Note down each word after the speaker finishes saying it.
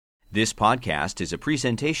This podcast is a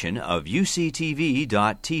presentation of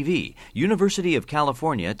UCTV.tv, University of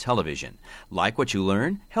California Television. Like what you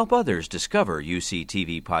learn? Help others discover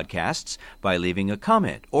UCTV podcasts by leaving a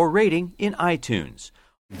comment or rating in iTunes.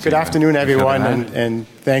 Good afternoon, everyone, and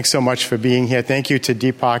thanks so much for being here. Thank you to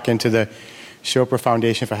Deepak and to the Chopra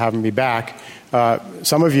Foundation for having me back.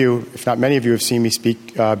 Some of you, if not many of you, have seen me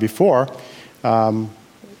speak before. There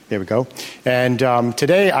we go. And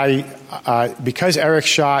today, because Eric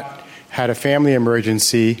Schott had a family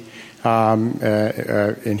emergency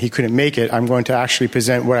and he couldn't make it, I'm going to actually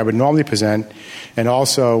present what I would normally present and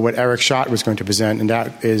also what Eric Schott was going to present, and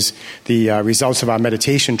that is the results of our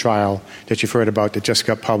meditation trial that you've heard about that just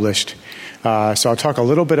got published. So I'll talk a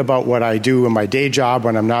little bit about what I do in my day job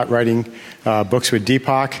when I'm not writing books with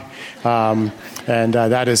Deepak, and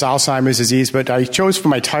that is Alzheimer's disease. But I chose for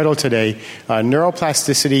my title today,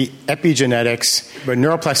 Neuroplasticity, Epigenetics. But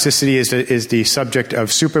neuroplasticity is the subject of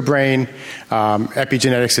superbrain.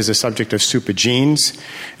 Epigenetics is the subject of supergenes.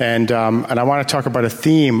 And I want to talk about a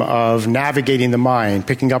theme of navigating the mind,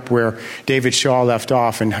 picking up where David Shaw left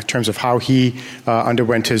off in terms of how he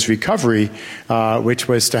underwent his recovery, which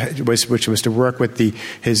was to work with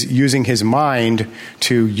using his mind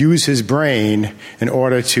to use his brain in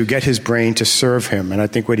order to get his brain to serve him. And I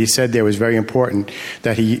think what he said there was very important,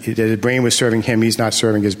 that his brain was serving him, he's not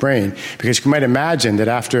serving his brain. Because you might imagine that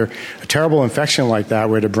after a terrible infection like that,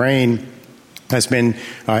 where the brain has been,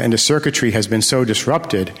 and the circuitry has been so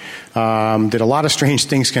disrupted, that a lot of strange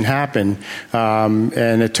things can happen.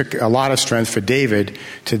 And it took a lot of strength for David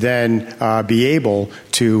to then be able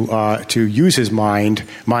to use his mind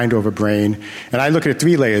over brain. And I look at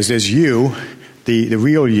 3 layers. There's you, the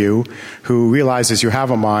real you, who realizes you have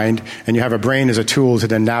a mind, and you have a brain as a tool to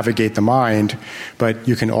then navigate the mind. But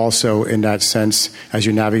you can also, in that sense, as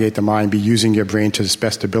you navigate the mind, be using your brain to its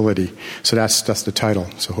best ability. So that's the title.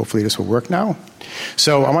 So hopefully this will work now.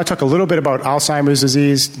 So I want to talk a little bit about Alzheimer's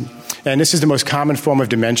disease. And this is the most common form of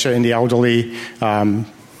dementia in the elderly.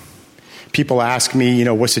 People ask me,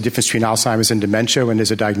 what's the difference between Alzheimer's and dementia when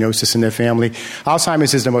there's a diagnosis in their family?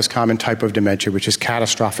 Alzheimer's is the most common type of dementia, which is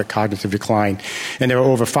catastrophic cognitive decline. And there are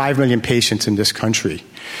over 5 million patients in this country.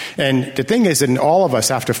 And the thing is that in all of us,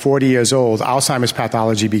 after 40 years old, Alzheimer's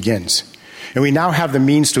pathology begins. And we now have the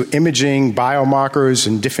means through imaging, biomarkers,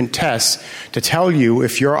 and different tests to tell you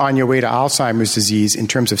if you're on your way to Alzheimer's disease in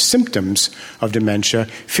terms of symptoms of dementia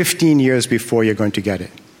 15 years before you're going to get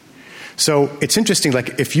it. So it's interesting,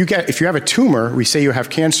 like if you have a tumor, we say you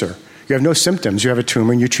have cancer. You have no symptoms, you have a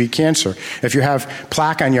tumor, and you treat cancer. If you have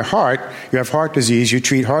plaque on your heart, you have heart disease, you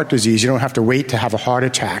treat heart disease. You don't have to wait to have a heart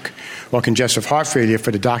attack or congestive heart failure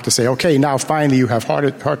for the doctor to say, okay, now finally you have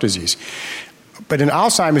heart disease. But in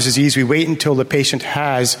Alzheimer's disease, we wait until the patient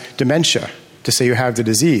has dementia to say you have the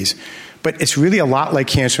disease. But it's really a lot like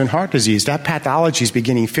cancer and heart disease. That pathology is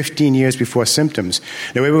beginning 15 years before symptoms.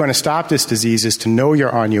 The way we're going to stop this disease is to know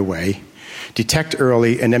you're on your way, detect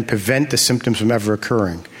early, and then prevent the symptoms from ever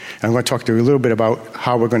occurring. And I'm going to talk to you a little bit about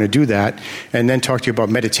how we're going to do that, and then talk to you about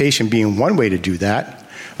meditation being one way to do that,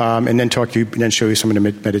 and then show you some of the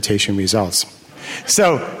meditation results.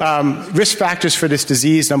 So, risk factors for this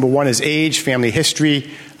disease, number 1 is age, family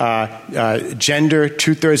history, gender.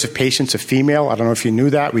 2/3 of patients are female. I don't know if you knew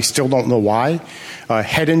that. We still don't know why.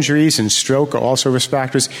 Head injuries and stroke are also risk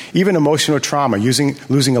factors. Even emotional trauma,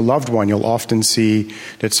 losing a loved one, you'll often see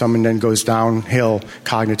that someone then goes downhill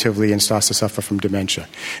cognitively and starts to suffer from dementia.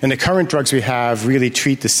 And the current drugs we have really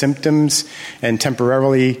treat the symptoms and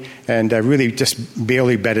temporarily, and really just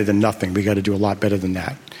barely better than nothing. We got to do a lot better than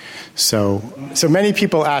that. So many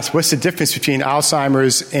people ask, what's the difference between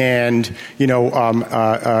Alzheimer's and,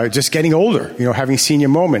 just getting older, having senior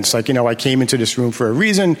moments? Like, I came into this room for a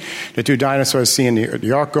reason. The 2 dinosaurs seeing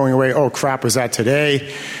the ark going away. Oh, crap, was that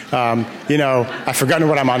today? I've forgotten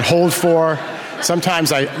what I'm on hold for.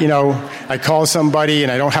 Sometimes I call somebody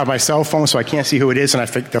and I don't have my cell phone, so I can't see who it is, and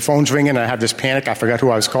the phone's ringing and I have this panic. I forgot who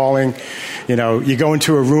I was calling. You go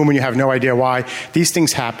into a room and you have no idea why. These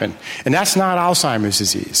things happen. And that's not Alzheimer's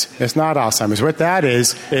disease. It's not Alzheimer's. What that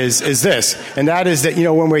is this. And that is that,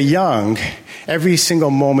 when we're young, every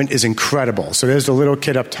single moment is incredible. So there's the little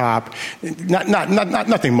kid up top.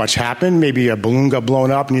 Nothing much happened. Maybe a balloon got blown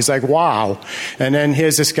up and he's like, wow. And then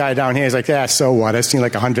here's this guy down here. He's like, yeah, so what? I've seen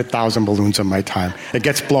like 100,000 balloons in my time. It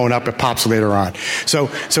gets blown up. It pops later on. So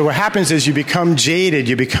what happens is you become jaded.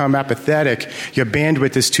 You become apathetic. Your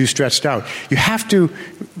bandwidth is too stretched out. You have to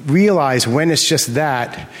realize when it's just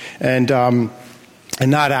that. And and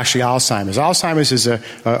not actually Alzheimer's. Alzheimer's is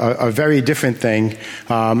a very different thing,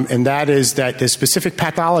 and that is that there's specific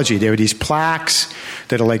pathology. There are these plaques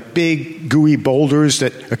that are like big, gooey boulders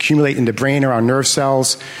that accumulate in the brain around nerve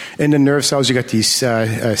cells. In the nerve cells, you got these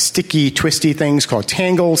sticky, twisty things called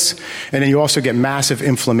tangles, and then you also get massive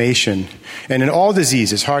inflammation. And in all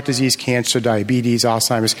diseases, heart disease, cancer, diabetes,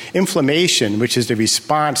 Alzheimer's, inflammation, which is the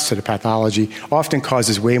response to the pathology, often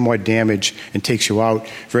causes way more damage and takes you out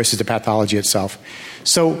versus the pathology itself.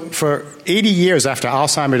 So for 80 years after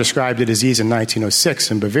Alzheimer described the disease in 1906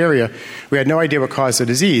 in Bavaria, we had no idea what caused the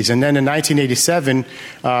disease. And then in 1987,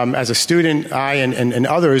 as a student, I and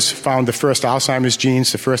others found the first Alzheimer's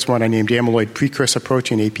genes. The first one I named amyloid precursor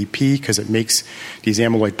protein, APP, because it makes these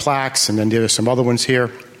amyloid plaques. And then there are some other ones here.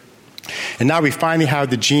 And now we finally have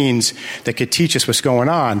the genes that could teach us what's going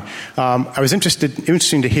on. I was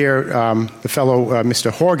interesting to hear the fellow Mr.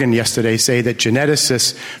 Horgan yesterday say that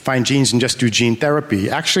geneticists find genes and just do gene therapy.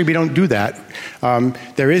 Actually, we don't do that.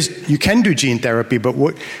 You can do gene therapy, but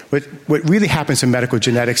what really happens in medical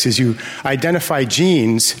genetics is you identify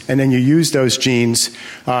genes and then you use those genes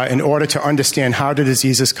in order to understand how the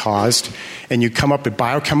disease is caused, and you come up with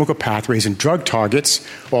biochemical pathways and drug targets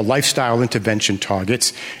or lifestyle intervention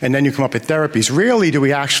targets, and then you come up with therapies. Rarely do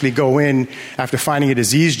we actually go in after finding a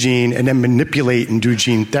disease gene and then manipulate and do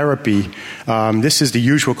gene therapy. This is the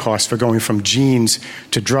usual cost for going from genes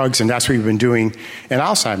to drugs, and that's what we've been doing in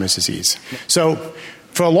Alzheimer's disease. So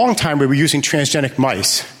for a long time, we were using transgenic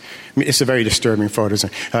mice. I mean, it's a very disturbing photo.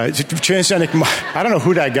 Transgenic mice. I don't know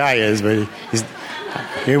who that guy is, but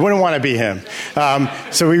you wouldn't want to be him.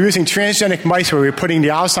 So we were using transgenic mice where we were putting the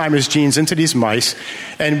Alzheimer's genes into these mice,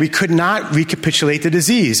 and we could not recapitulate the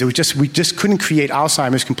disease. We just couldn't create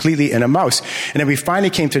Alzheimer's completely in a mouse. And then we finally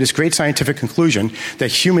came to this great scientific conclusion that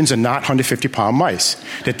humans are not 150-pound mice,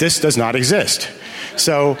 that this does not exist.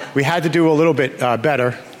 So we had to do a little bit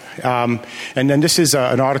better. And then this is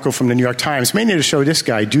an article from the New York Times, mainly to show this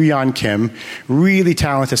guy, Dooyan Kim, really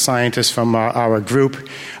talented scientist from our group.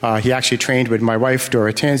 He actually trained with my wife,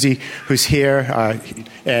 Dora Tanzi, who's here,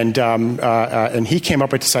 and he came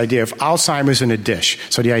up with this idea of Alzheimer's in a dish.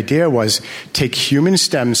 So the idea was take human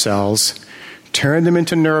stem cells, turn them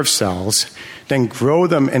into nerve cells, then grow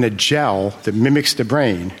them in a gel that mimics the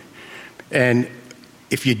brain. And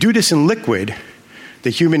if you do this in liquid, the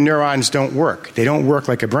human neurons don't work. They don't work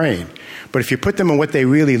like a brain. But if you put them in what they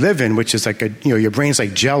really live in, which is like your brain's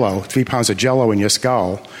like Jell-O, 3 pounds of Jell-O in your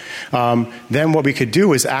skull, then what we could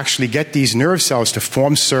do is actually get these nerve cells to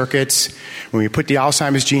form circuits. When we put the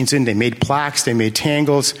Alzheimer's genes in, they made plaques, they made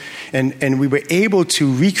tangles, and we were able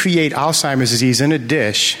to recreate Alzheimer's disease in a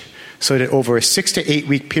dish so that over a 6 to 8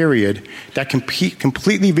 week period, that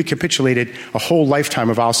completely recapitulated a whole lifetime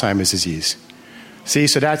of Alzheimer's disease. See,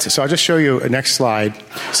 so I'll just show you a next slide.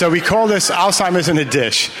 So we call this Alzheimer's in a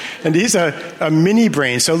dish. And these are a mini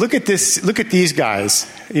brain. So look at this, look at these guys.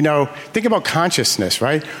 Think about consciousness,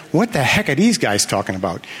 right? What the heck are these guys talking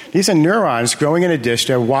about? These are neurons growing in a dish.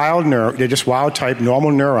 They're just wild type,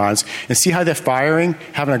 normal neurons. And see how they're firing,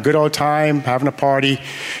 having a good old time, having a party.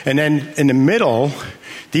 And then in the middle,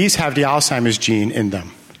 these have the Alzheimer's gene in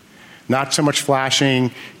them. Not so much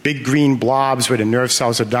flashing, big green blobs where the nerve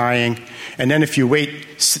cells are dying. And then if you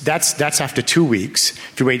wait, that's after 2 weeks.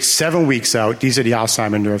 If you wait 7 weeks out, these are the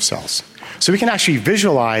Alzheimer's nerve cells. So we can actually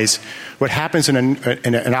visualize what happens in an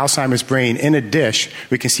Alzheimer's brain in a dish.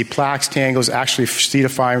 We can see plaques, tangles, actually see the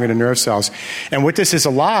firing of the nerve cells. And what this has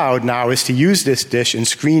allowed now is to use this dish and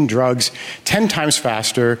screen drugs 10 times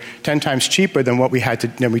faster, 10 times cheaper than what we had to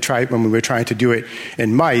than we tried when we were trying to do it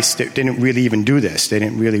in mice that didn't really even do this. They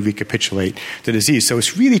didn't really recapitulate the disease. So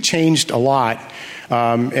it's really changed a lot.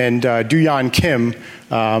 And Dooyan Kim,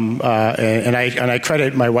 and I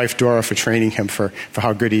credit my wife Dora for training him for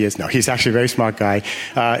how good he is. No, he's actually a very smart guy.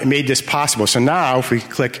 Made this possible. So now if we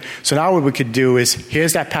click, so now what we could do is,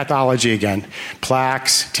 here's that pathology again.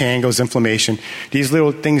 Plaques, tangles, inflammation. These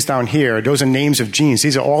little things down here, those are names of genes.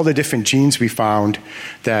 These are all the different genes we found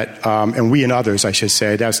that, and we and others, I should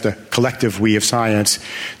say, that's the collective we of science,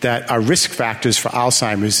 that are risk factors for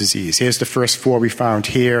Alzheimer's disease. Here's the first 4 we found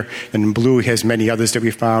here, and in blue here's many others that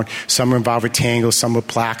we found. Some are involved with tangles, some with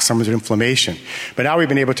plaques, some with inflammation. But now we've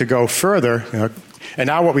been able to go further, and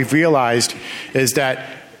now what we've realized is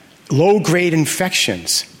that low-grade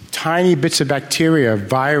infections, tiny bits of bacteria,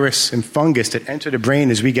 virus, and fungus that enter the brain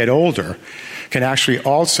as we get older can actually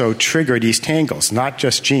also trigger these tangles, not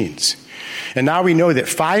just genes. And now we know that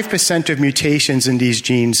 5% of mutations in these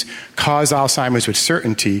genes cause Alzheimer's with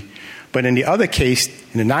certainty, But in the other case,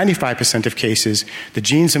 in the 95% of cases, the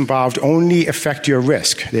genes involved only affect your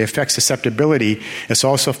risk. They affect susceptibility. It's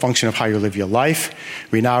also a function of how you live your life.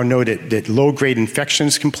 We now know that low-grade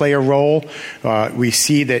infections can play a role. We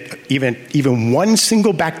see that even one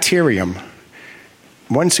single bacterium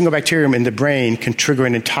in the brain can trigger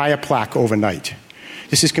an entire plaque overnight.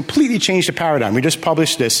 This has completely changed the paradigm. We just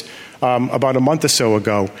published this about a month or so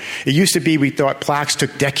ago. It used to be we thought plaques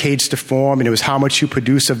took decades to form, and it was how much you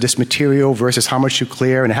produce of this material versus how much you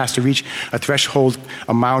clear, and it has to reach a threshold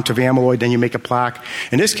amount of amyloid, then you make a plaque.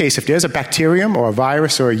 In this case, if there's a bacterium or a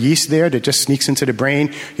virus or a yeast there that just sneaks into the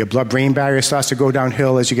brain, your blood-brain barrier starts to go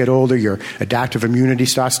downhill as you get older, your adaptive immunity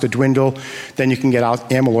starts to dwindle, then you can get out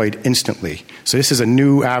amyloid instantly. So this is a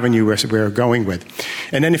new avenue we're going with.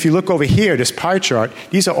 And then if you look over here, this pie chart,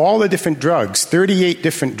 these are all the different drugs, 38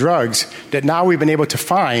 different drugs that now we've been able to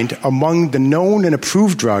find among the known and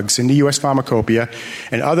approved drugs in the U.S. pharmacopoeia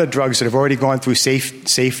and other drugs that have already gone through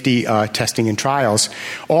safety testing and trials,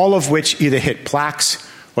 all of which either hit plaques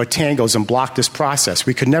or tangles and block this process.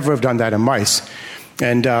 We could never have done that in mice.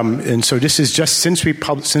 And so this is just since we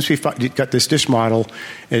got this dish model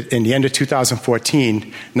in the end of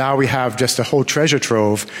 2014, now we have just a whole treasure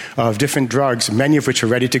trove of different drugs, many of which are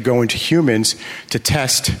ready to go into humans to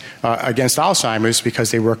test against Alzheimer's because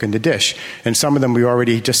they work in the dish. And some of them we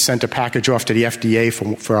already just sent a package off to the FDA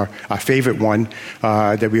for our favorite one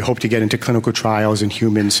that we hope to get into clinical trials in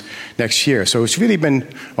humans next year. So it's really been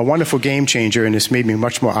a wonderful game changer, and it's made me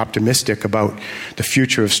much more optimistic about the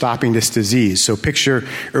future of stopping this disease. So picture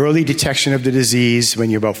early detection of the disease when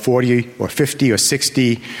you're about 40 or 50 or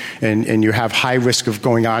 60, and you have high risk of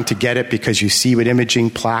going on to get it because you see with imaging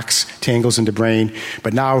plaques, tangles in the brain.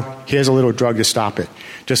 But now here's a little drug to stop it.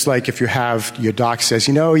 Just like if you have, your doc says,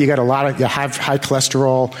 you have high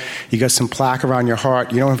cholesterol, you got some plaque around your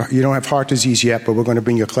heart, you don't have heart disease yet, but we're going to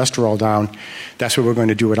bring your cholesterol down. That's what we're going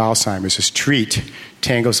to do with Alzheimer's, is treat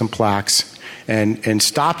tangles and plaques and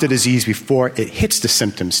stop the disease before it hits the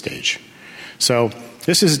symptom stage. So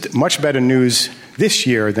this is much better news this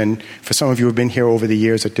year than for some of you who have been here over the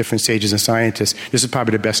years at different stages as scientists. This is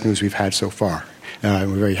probably the best news we've had so far. We're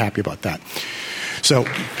very happy about that. So,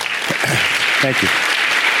 thank you.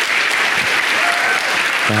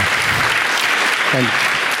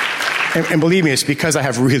 And believe me, it's because I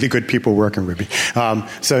have really good people working with me.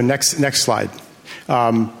 So next slide.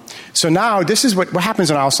 So now, this is what happens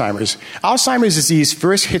in Alzheimer's. Alzheimer's disease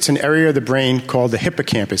first hits an area of the brain called the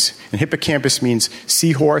hippocampus. And hippocampus means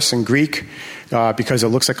seahorse in Greek because it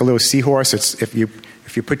looks like a little seahorse.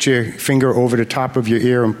 If you put your finger over the top of your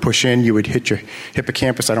ear and push in, you would hit your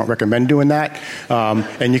hippocampus. I don't recommend doing that.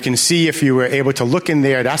 And you can see if you were able to look in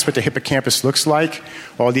there, that's what the hippocampus looks like.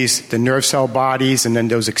 All the nerve cell bodies, and then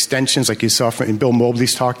those extensions like you saw in Bill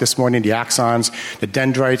Mobley's talk this morning, the axons, the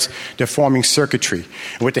dendrites, they're forming circuitry.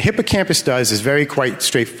 And what the hippocampus does is quite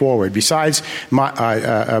straightforward. Besides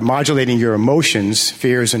modulating your emotions,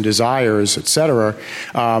 fears and desires, etc.,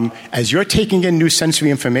 as you're taking in new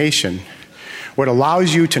sensory information, what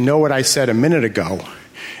allows you to know what I said a minute ago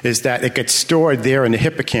is that it gets stored there in the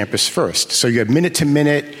hippocampus first. So your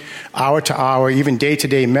minute-to-minute, hour-to-hour, even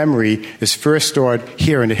day-to-day memory is first stored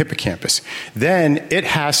here in the hippocampus. Then it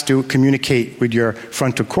has to communicate with your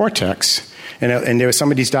frontal cortex. And there are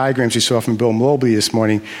some of these diagrams you saw from Bill Mobley this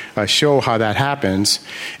morning show how that happens.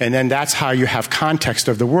 And then that's how you have context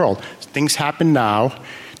of the world. Things happen now.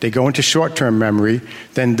 They go into short-term memory,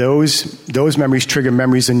 then those memories trigger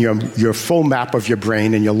memories in your full map of your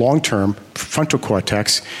brain and your long-term frontal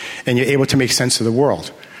cortex, and you're able to make sense of the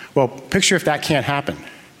world. Well, picture if that can't happen.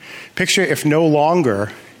 Picture if no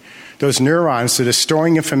longer those neurons that are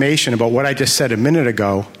storing information about what I just said a minute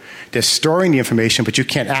ago, they're storing the information, but you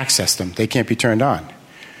can't access them. They can't be turned on.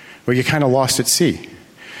 Well, you're kind of lost at sea.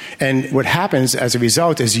 And what happens as a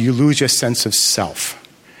result is you lose your sense of self.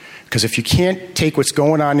 Because if you can't take what's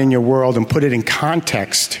going on in your world and put it in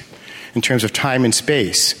context in terms of time and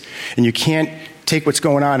space, and you can't take what's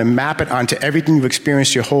going on and map it onto everything you've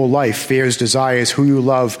experienced your whole life, fears, desires, who you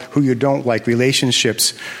love, who you don't like,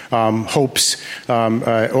 relationships, hopes,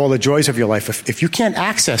 all the joys of your life, if you can't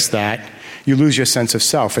access that, you lose your sense of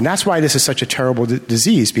self. And that's why this is such a terrible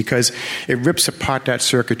disease, because it rips apart that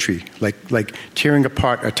circuitry, like tearing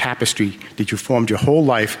apart a tapestry that you formed your whole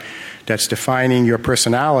life that's defining your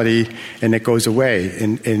personality, and it goes away.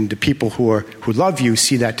 And the people who love you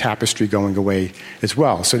see that tapestry going away as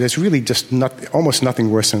well. So there's really just almost nothing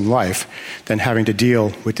worse in life than having to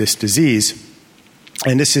deal with this disease.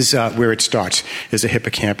 And this is where it starts, is the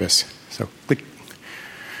hippocampus. So click.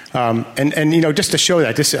 And just to show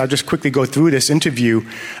that, I'll just quickly go through this interview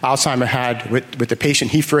Alzheimer had with the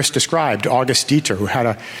patient he first described, August Dieter, who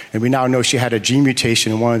had and we now know she had a gene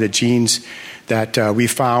mutation in one of the genes that we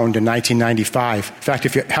found in 1995. In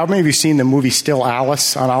fact, how many of you seen the movie Still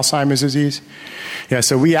Alice on Alzheimer's disease? Yeah,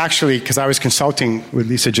 so we actually, because I was consulting with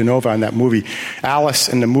Lisa Genova on that movie, Alice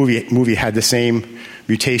in the movie had the same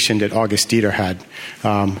mutation that August Dieter had.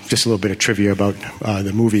 Just a little bit of trivia about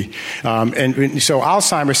the movie. And so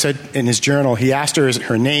Alzheimer said in his journal, he asked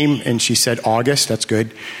her name, and she said August, that's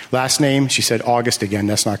good. Last name, she said August again,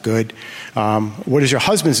 that's not good. What is your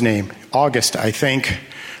husband's name? August, I think.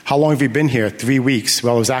 How long have you been here? 3 weeks.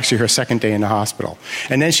 Well, it was actually her second day in the hospital.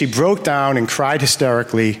 And then she broke down and cried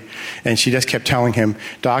hysterically, and she just kept telling him,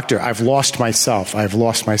 Doctor, I've lost myself. I've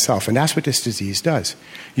lost myself. And that's what this disease does.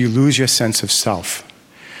 You lose your sense of self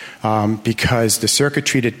because the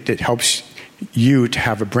circuitry that helps you to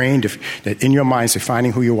have a brain that in your mind's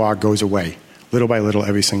defining who you are goes away, little by little,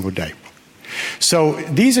 every single day. So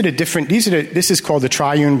this is called the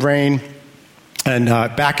triune brain. And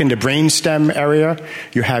back in the brainstem area,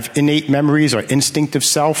 you have innate memories or instinctive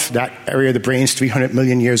self. That area of the brain is 300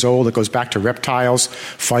 million years old. It goes back to reptiles,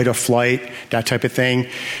 fight or flight, that type of thing.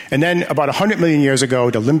 And then about 100 million years ago,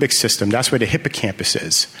 the limbic system, that's where the hippocampus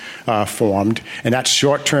is formed. And that's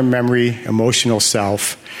short-term memory, emotional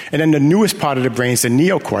self. And then the newest part of the brain is the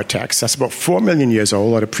neocortex. That's about 4 million years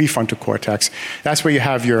old, or the prefrontal cortex. That's where you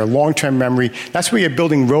have your long-term memory. That's where you're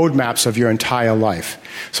building roadmaps of your entire life.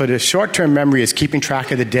 So the short-term memory is keeping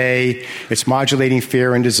track of the day. It's modulating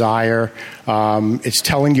fear and desire. It's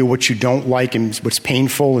telling you what you don't like and what's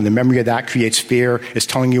painful, and the memory of that creates fear. It's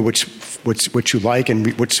telling you what you like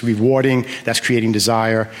and what's rewarding. That's creating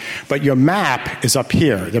desire. But your map is up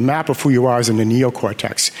here. The map of who you are is in the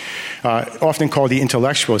neocortex, often called the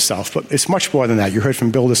intellectual self. But it's much more than that. You heard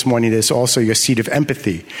from Bill this morning. It's also your seat of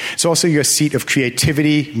empathy. It's also your seat of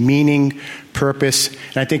creativity, meaning, purpose,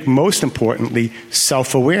 and I think most importantly,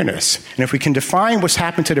 self-awareness. And if we can define what's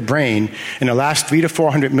happened to the brain in the last 300 to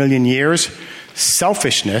 400 million years,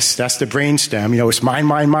 selfishness, that's the brainstem. It's mine,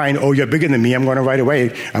 mine, mine. Oh, you're bigger than me. I'm going to run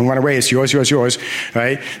away. It's yours, yours, yours.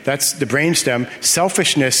 Right? That's the brainstem.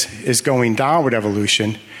 Selfishness is going down with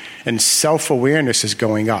evolution, and self-awareness is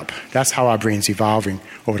going up. That's how our brain's evolving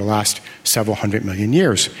over the last several hundred million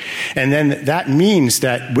years. And then that means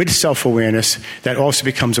that with self-awareness, that also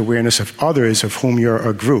becomes awareness of others of whom you're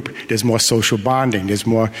a group. There's more social bonding. There's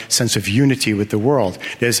more sense of unity with the world.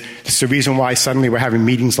 That's the reason why suddenly we're having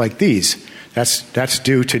meetings like these. That's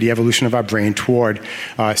due to the evolution of our brain toward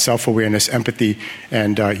self-awareness, empathy,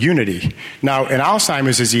 and unity. Now, in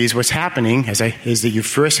Alzheimer's disease, what's happening is that you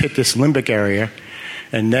first hit this limbic area,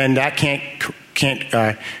 and then that can't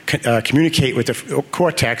communicate with the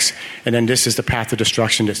cortex, and then this is the path of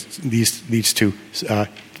destruction that leads to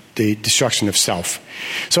the destruction of self.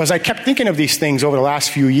 So as I kept thinking of these things over the last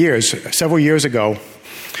few years, several years ago,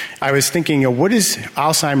 I was thinking, what does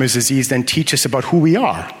Alzheimer's disease then teach us about who we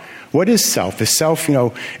are? What is self? Is self,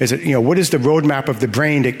 is it, what is the roadmap of the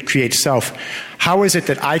brain that creates self? How is it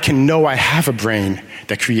that I can know I have a brain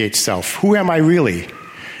that creates self? Who am I really?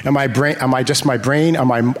 Am I just my brain? Am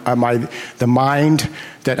I the mind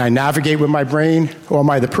that I navigate with my brain? Or am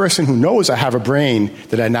I the person who knows I have a brain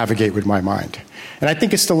that I navigate with my mind? And I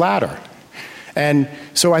think it's the latter. And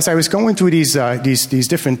so as I was going through these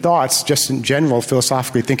different thoughts, just in general,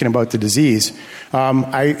 philosophically thinking about the disease,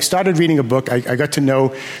 I started reading a book. I got to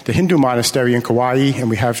know the Hindu monastery in Kauai, and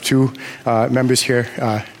we have two members here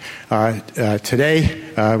today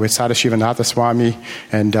with Sadashivanatha Swami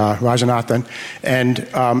and Rajanathan.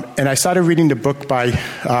 And I started reading the book by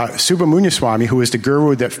Subramanya Swami, who is the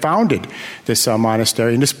guru that founded this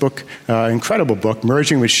monastery. And this book, incredible book,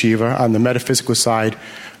 Merging with Shiva on the metaphysical side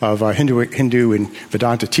of Hindu and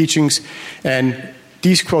Vedanta teachings. And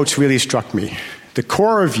these quotes really struck me. The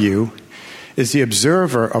core of you is the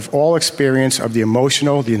observer of all experience of the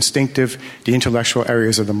emotional, the instinctive, the intellectual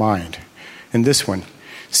areas of the mind. And this one,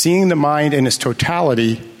 seeing the mind in its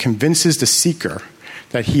totality convinces the seeker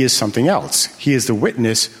that he is something else. He is the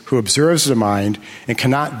witness who observes the mind and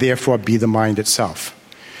cannot therefore be the mind itself.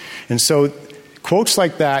 And so quotes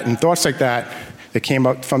like that and thoughts like that came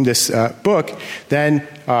out from this book then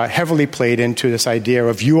heavily played into this idea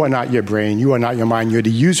of you are not your brain, you are not your mind, you're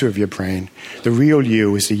the user of your brain. The real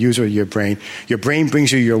you is the user of your brain. Your brain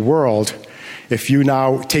brings you your world. If you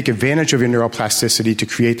now take advantage of your neuroplasticity to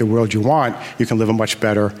create the world you want, you can live a much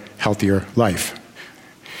better, healthier life.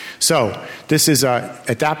 So this is,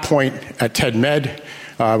 at that point at TED Med,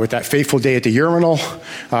 with that fateful day at the urinal,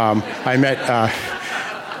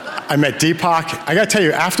 I I met Deepak. I got to tell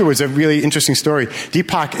you, afterwards, a really interesting story.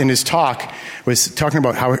 Deepak, in his talk, was talking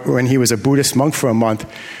about how when he was a Buddhist monk for a month,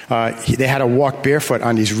 they had to walk barefoot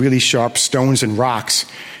on these really sharp stones and rocks.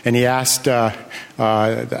 And he asked,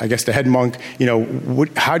 I guess, the head monk,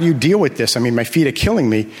 how do you deal with this? I mean, my feet are killing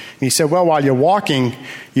me. And he said, well, while you're walking,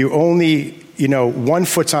 you only, one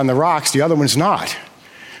foot's on the rocks, the other one's not.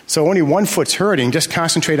 So only one foot's hurting. Just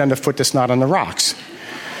concentrate on the foot that's not on the rocks.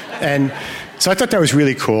 And so I thought that was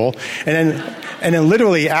really cool. And then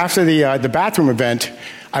literally after the bathroom event,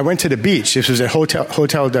 I went to the beach. This was at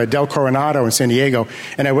Hotel Del Coronado in San Diego.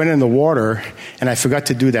 And I went in the water, and I forgot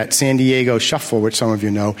to do that San Diego shuffle, which some of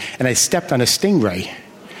you know. And I stepped on a stingray.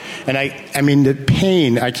 And I mean, the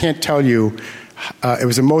pain, I can't tell you. It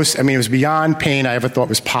was beyond pain I ever thought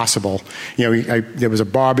was possible. There was a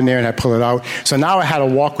barb in there, and I pulled it out. So now I had to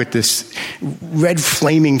walk with this red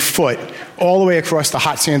flaming foot all the way across the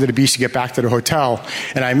hot sand of the beach to get back to the hotel.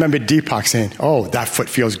 And I remember Deepak saying, "Oh, that foot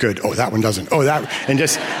feels good. Oh, that one doesn't. Oh, that,"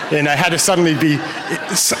 and I had to suddenly be.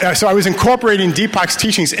 So I was incorporating Deepak's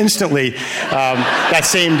teachings instantly that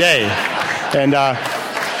same day,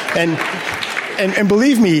 And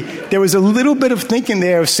believe me, there was a little bit of thinking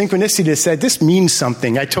there of synchronicity that said, this means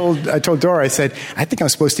something. I told Dora, I said, I think I'm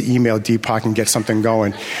supposed to email Deepak and get something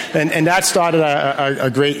going. And that started a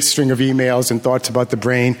great string of emails and thoughts about the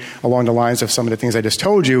brain along the lines of some of the things I just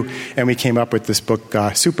told you. And we came up with this book,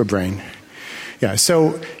 Superbrain. Yeah,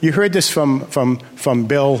 so you heard this from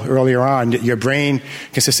Bill earlier on. Your brain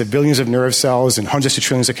consists of billions of nerve cells and hundreds of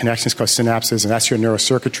trillions of connections called synapses, and that's your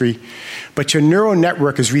neurocircuitry. But your neural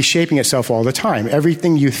network is reshaping itself all the time.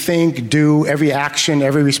 Everything you think, do, every action,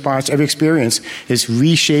 every response, every experience is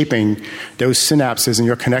reshaping those synapses and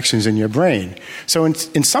your connections in your brain. So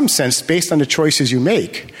in some sense, based on the choices you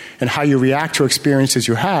make and how you react to experiences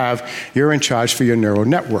you have, you're in charge for your neural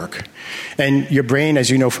network. And your brain, as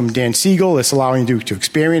you know from Dan Siegel, is allowing you to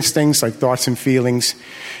experience things like thoughts and feelings.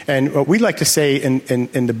 And what we like to say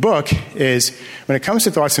in the book is, when it comes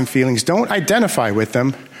to thoughts and feelings, don't identify with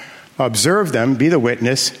them, observe them, be the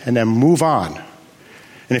witness, and then move on.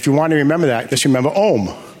 And if you want to remember that, just remember Om,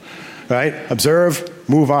 right? Observe,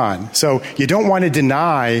 move on. So you don't want to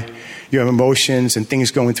deny your emotions and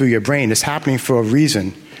things going through your brain. It's happening for a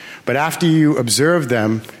reason. But after you observe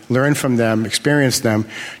them, learn from them, experience them,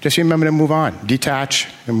 just remember to move on. Detach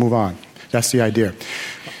and move on. That's the idea.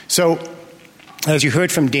 So, as you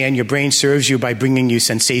heard from Dan, your brain serves you by bringing you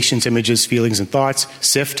sensations, images, feelings, and thoughts.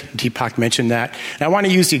 SIFT, Deepak mentioned that. And I want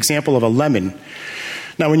to use the example of a lemon.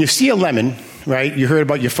 Now, when you see a lemon, right, you heard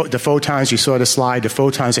about the photons, you saw the slide, the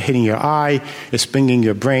photons are hitting your eye, it's bringing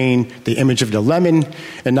your brain the image of the lemon,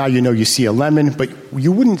 and now you know you see a lemon, but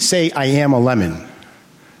you wouldn't say, I am a lemon.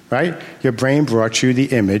 Right? Your brain brought you the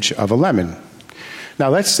image of a lemon. Now,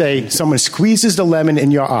 let's say someone squeezes the lemon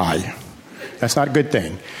in your eye. That's not a good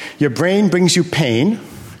thing. Your brain brings you pain,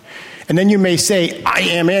 and then you may say, I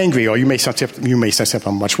am angry, or you may say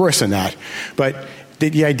something much worse than that. But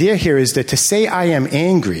the idea here is that to say I am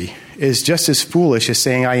angry is just as foolish as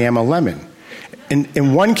saying I am a lemon.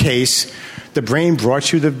 In one case, the brain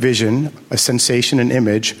brought you the vision, a sensation, an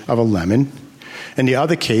image of a lemon. In the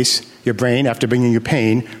other case, your brain, after bringing you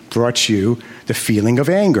pain, brought you the feeling of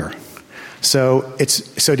anger. So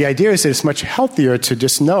the idea is that it's much healthier to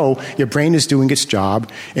just know your brain is doing its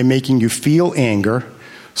job in making you feel anger,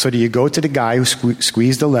 so that you go to the guy who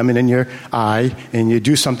squeezed the lemon in your eye and you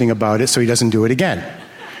do something about it so he doesn't do it again.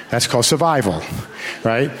 That's called survival,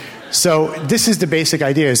 right? So this is the basic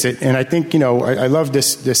idea, and I think, I love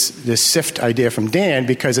this SIFT idea from Dan,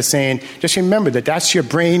 because it's saying, just remember that that's your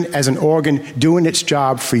brain as an organ doing its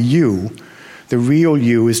job for you. The real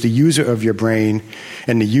you is the user of your brain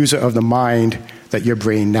and the user of the mind that your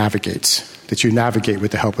brain navigates, that you navigate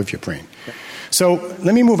with the help of your brain. So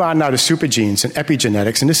let me move on now to supergenes and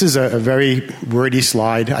epigenetics. And this is a very wordy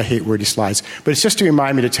slide. I hate wordy slides. But it's just to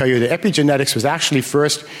remind me to tell you that epigenetics was actually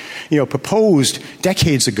first proposed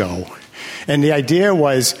decades ago. And the idea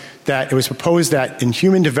was that it was proposed that in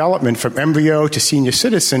human development from embryo to senior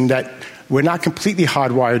citizen, that we're not completely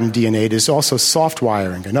hardwired in DNA. There's also soft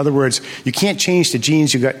wiring. In other words, you can't change the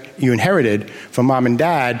genes you inherited from mom and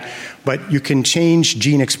dad, but you can change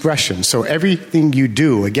gene expression. So everything you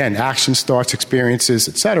do, again, actions, thoughts, experiences,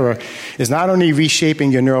 etc., is not only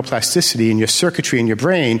reshaping your neuroplasticity and your circuitry in your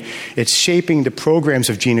brain, it's shaping the programs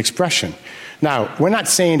of gene expression. Now, we're not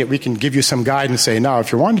saying that we can give you some guide and say, now,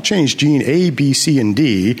 if you want to change gene A, B, C, and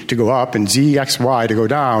D to go up and Z, X, Y to go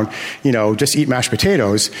down, just eat mashed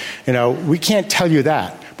potatoes. We can't tell you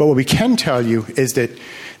that. But what we can tell you is that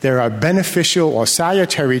There are beneficial or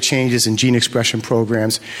salutary changes in gene expression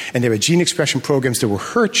programs, and there are gene expression programs that will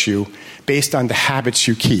hurt you based on the habits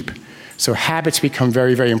you keep. So habits become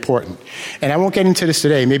very, very important. And I won't get into this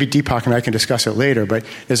today. Maybe Deepak and I can discuss it later, but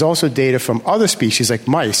there's also data from other species like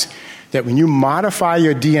mice that when you modify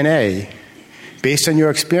your DNA based on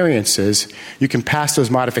your experiences, you can pass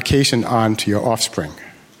those modifications on to your offspring.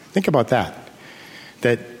 Think about that.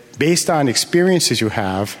 That based on experiences you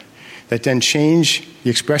have that then change the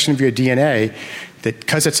expression of your DNA, that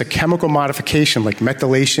because it's a chemical modification like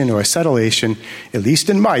methylation or acetylation, at least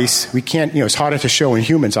in mice, we can't, it's harder to show in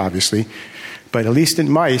humans, obviously, but at least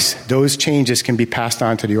in mice, those changes can be passed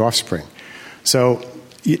on to the offspring. So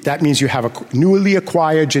that means you have a newly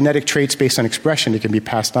acquired genetic traits based on expression that can be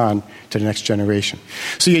passed on to the next generation.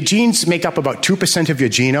 So your genes make up about 2% of your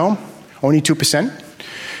genome, only 2%.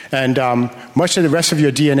 And much of the rest of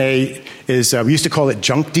your DNA is, we used to call it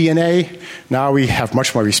junk DNA. Now we have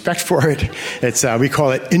much more respect for it. We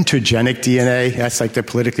call it intergenic DNA. That's like the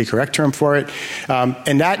politically correct term for it.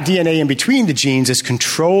 And that DNA in between the genes is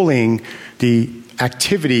controlling the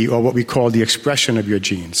activity, or what we call the expression of your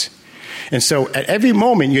genes. And so at every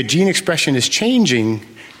moment, your gene expression is changing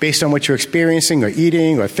based on what you're experiencing or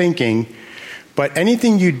eating or thinking. But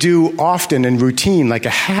anything you do often and routine, like a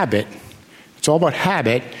habit, it's all about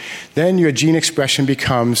habit, then your gene expression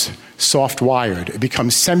becomes soft-wired. It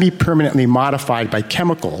becomes semi-permanently modified by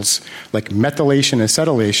chemicals like methylation and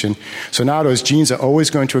acetylation. So now those genes are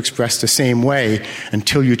always going to express the same way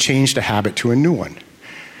until you change the habit to a new one.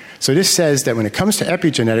 So this says that when it comes to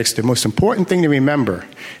epigenetics, the most important thing to remember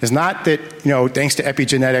is not that, thanks to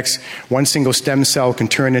epigenetics, one single stem cell can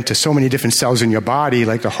turn into so many different cells in your body,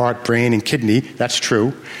 like the heart, brain, and kidney. That's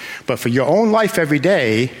true. But for your own life every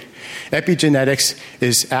day, epigenetics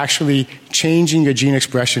is actually changing your gene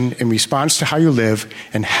expression in response to how you live,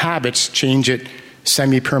 and habits change it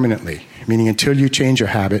semi-permanently, meaning until you change your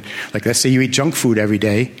habit. Like let's say you eat junk food every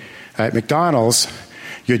day. At McDonald's,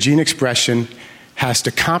 your gene expression has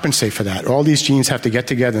to compensate for that. All these genes have to get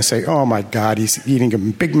together and say, oh my God, he's eating a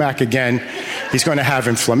Big Mac again. He's going to have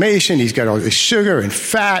inflammation. He's got all this sugar and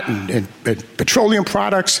fat and petroleum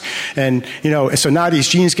products. And, so now these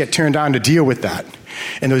genes get turned on to deal with that.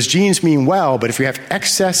 And those genes mean well, but if you have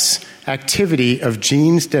excess activity of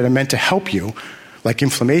genes that are meant to help you, like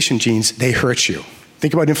inflammation genes, they hurt you.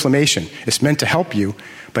 Think about inflammation. It's meant to help you,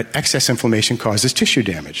 but excess inflammation causes tissue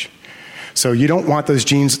damage. So you don't want those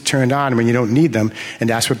genes turned on when you don't need them, and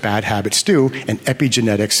that's what bad habits do, and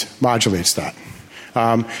epigenetics modulates that.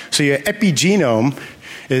 So your epigenome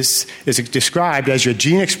is described as your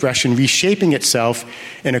gene expression reshaping itself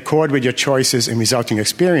in accord with your choices and resulting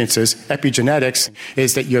experiences. Epigenetics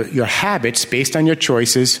is that your habits, based on your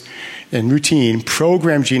choices and routine,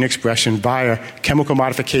 program gene expression via chemical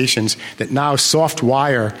modifications that now soft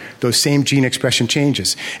wire those same gene expression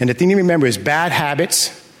changes. And the thing to remember is bad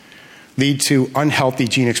habits lead to unhealthy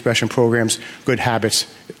gene expression programs, good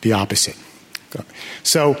habits, the opposite.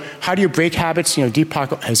 So how do you break habits?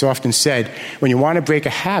 Deepak has often said, when you want to break a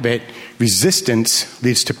habit, resistance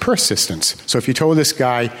leads to persistence. So if you told this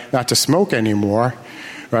guy not to smoke anymore,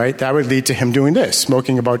 right, that would lead to him doing this,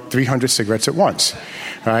 smoking about 300 cigarettes at once,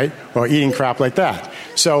 right, or eating crap like that.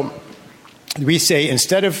 So we say,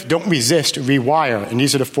 instead of don't resist, rewire, and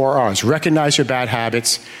these are the 4 R's. Recognize your bad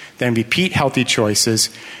habits, then repeat healthy choices.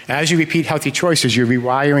 As you repeat healthy choices, you're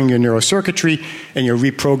rewiring your neurocircuitry and you're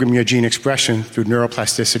reprogramming your gene expression through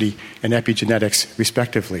neuroplasticity and epigenetics,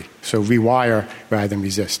 respectively. So rewire rather than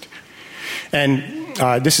resist. And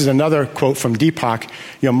this is another quote from Deepak.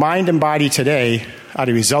 Your mind and body today are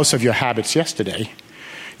the results of your habits yesterday.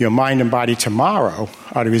 Your mind and body tomorrow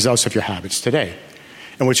are the results of your habits today.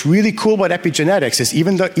 And what's really cool about epigenetics is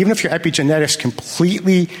even if your epigenetics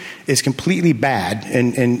is completely bad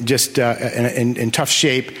and just in tough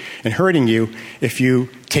shape and hurting you, if you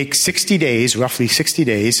take 60 days, roughly 60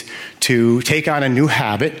 days, to take on a new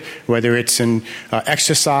habit, whether it's in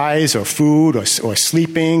exercise or food or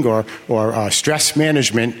sleeping or stress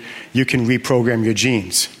management, you can reprogram your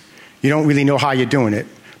genes. You don't really know how you're doing it,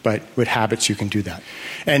 but with habits you can do that.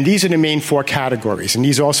 And these are the main 4 categories, and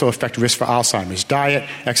these also affect risk for Alzheimer's: diet,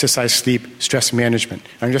 exercise, sleep, stress management.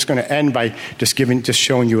 I'm just going to end by just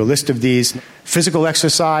showing you a list of these. Physical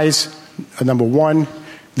exercise, number 1,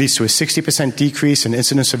 leads to a 60% decrease in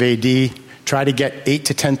incidence of AD. Try to get 8,000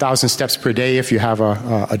 to 10,000 steps per day if you have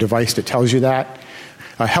a device that tells you that.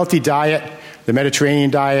 A healthy diet. The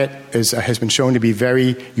Mediterranean diet has been shown to be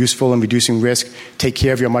very useful in reducing risk. Take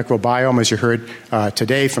care of your microbiome, as you heard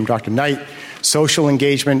today from Dr. Knight. Social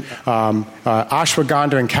engagement.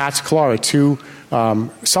 Ashwagandha and cat's claw are 2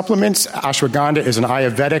 supplements. Ashwagandha is an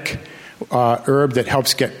Ayurvedic herb that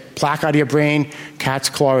helps get plaque out of your brain. Cat's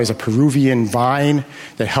claw is a Peruvian vine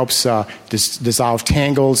that helps dissolve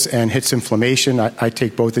tangles and hits inflammation. I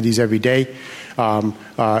take both of these every day.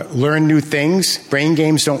 Learn new things. Brain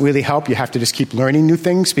games don't really help. You have to just keep learning new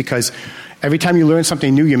things, because every time you learn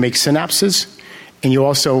something new, you make synapses, and you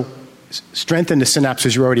also strengthen the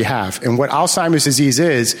synapses you already have. And what Alzheimer's disease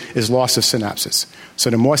is loss of synapses. So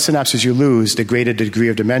the more synapses you lose, the greater the degree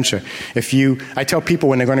of dementia. I tell people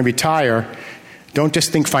when they're going to retire, don't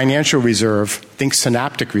just think financial reserve, think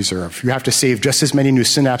synaptic reserve. You have to save just as many new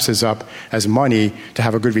synapses up as money to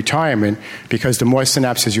have a good retirement, because the more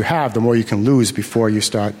synapses you have, the more you can lose before you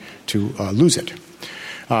start to lose it.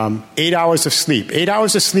 8 hours of sleep. 8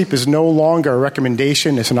 hours of sleep is no longer a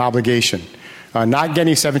recommendation, it's an obligation. Not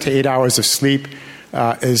getting 7 to 8 hours of sleep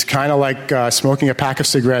is kind of like smoking a pack of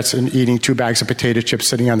cigarettes and eating 2 bags of potato chips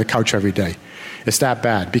sitting on the couch every day. It's that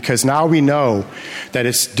bad, because now we know that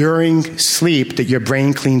it's during sleep that your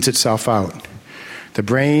brain cleans itself out. The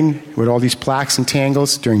brain, with all these plaques and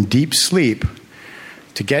tangles, during deep sleep,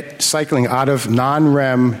 to get cycling out of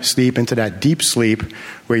non-REM sleep into that deep sleep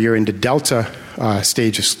where you're in the delta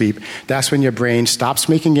stage of sleep, that's when your brain stops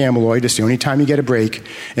making amyloid. It's the only time you get a break,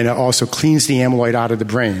 and it also cleans the amyloid out of the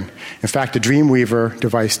brain. In fact, the Dreamweaver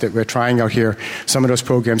device that we're trying out here, some of those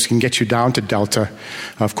programs can get you down to delta.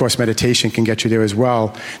 Of course, meditation can get you there as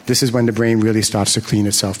well. This is when the brain really starts to clean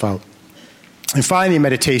itself out. And finally,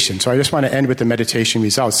 meditation. So I just want to end with the meditation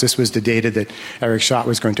results. This was the data that Eric Schott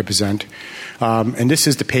was going to present. And this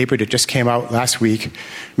is the paper that just came out last week.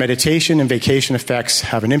 Meditation and vacation effects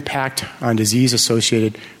have an impact on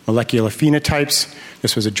disease-associated molecular phenotypes.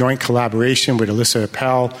 This was a joint collaboration with Alyssa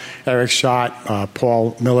Appel, Eric Schott,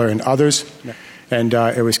 Paul Miller, and others. And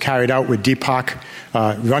it was carried out with Deepak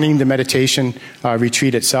running the meditation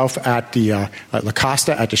retreat itself at the La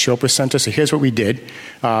Costa at the Chopra Center. So here's what we did.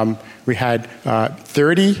 We had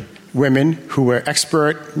 30 women who were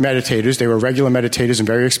expert meditators. They were regular meditators and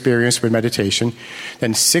very experienced with meditation.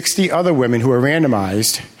 Then 60 other women who were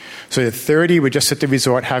randomized. So the 30 were just at the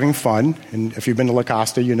resort having fun. And if you've been to La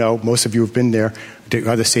Costa, you know, most of you have been there, the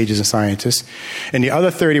other sages and scientists. And the other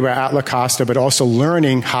 30 were at La Costa, but also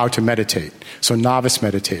learning how to meditate. So novice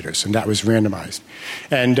meditators, and that was randomized.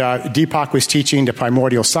 And Deepak was teaching the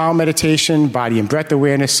primordial sound meditation, body and breath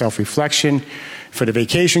awareness, self-reflection. For the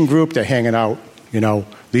vacation group, they're hanging out,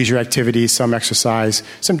 leisure activities, some exercise,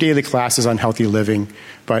 some daily classes on healthy living,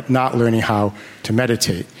 but not learning how to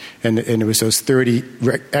meditate. And it was those 30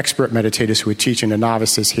 expert meditators who were teaching the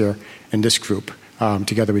novices here in this group,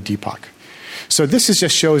 together with Deepak. So this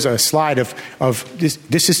just shows a slide of this.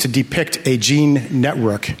 This is to depict a gene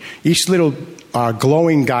network. Each little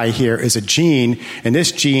glowing guy here is a gene, and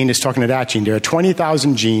this gene is talking to that gene. There are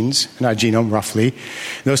 20,000 genes in our genome, roughly.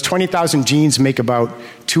 And those 20,000 genes make about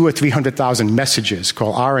 200,000 or 300,000 messages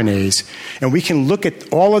called RNAs. And we can look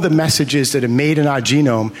at all of the messages that are made in our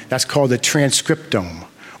genome. That's called a transcriptome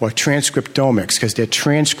or transcriptomics, because they're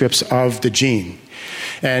transcripts of the gene.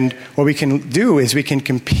 And what we can do is we can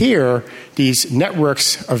compare these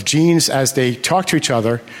networks of genes as they talk to each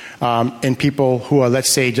other in people who are, let's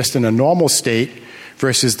say, just in a normal state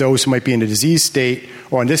versus those who might be in a disease state,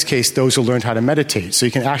 or in this case, those who learned how to meditate. So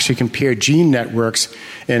you can actually compare gene networks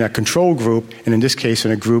in a control group, and in this case,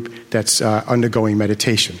 in a group that's undergoing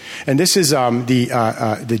meditation. And this is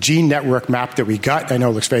the gene network map that we got. I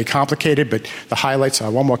know it looks very complicated, but the highlights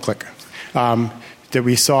are one more click. That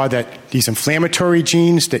we saw that these inflammatory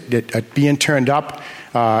genes that are being turned up,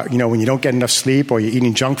 when you don't get enough sleep or you're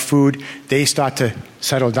eating junk food, they start to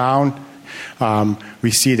settle down.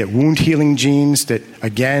 We see that wound healing genes that,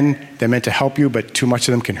 again, they're meant to help you, but too much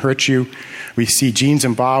of them can hurt you. We see genes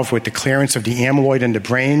involved with the clearance of the amyloid in the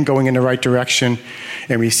brain going in the right direction,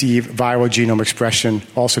 and we see viral genome expression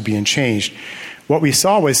also being changed. What we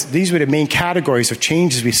saw was these were the main categories of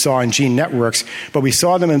changes we saw in gene networks, but we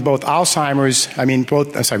saw them in both Alzheimer's,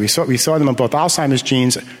 we saw them in both Alzheimer's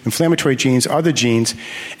genes, inflammatory genes, other genes,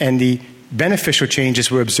 and the beneficial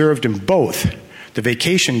changes were observed in both the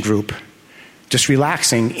vacation group, just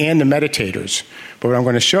relaxing, and the meditators. But what I'm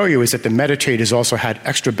going to show you is that the meditators also had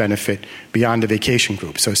extra benefit beyond the vacation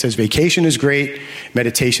group. So it says vacation is great,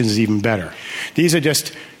 meditation is even better. These are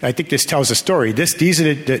just, I think this tells a story. These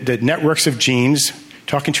are the networks of genes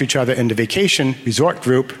talking to each other in the vacation resort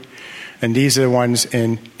group, and these are the ones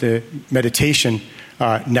in the meditation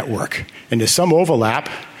network. And there's some overlap,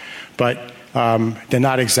 but they're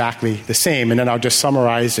not exactly the same. And then I'll just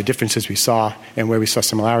summarize the differences we saw and where we saw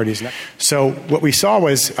similarities. So what we saw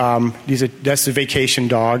was that's the vacation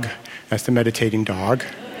dog. That's the meditating dog.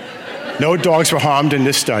 No dogs were harmed in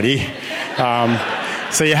this study.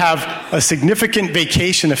 So you have a significant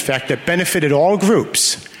vacation effect that benefited all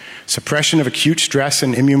groups. Suppression of acute stress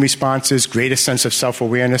and immune responses, greater sense of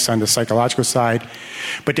self-awareness on the psychological side.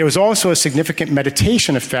 But there was also a significant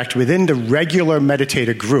meditation effect within the regular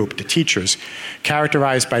meditator group, the teachers,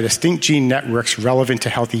 characterized by distinct gene networks relevant to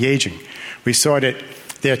healthy aging. We saw that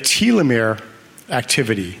their telomere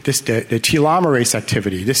activity, the telomerase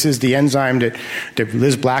activity, this is the enzyme that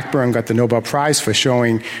Liz Blackburn got the Nobel Prize for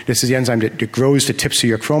showing. This is the enzyme that grows the tips of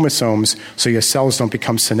your chromosomes so your cells don't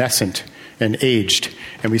become senescent and aged.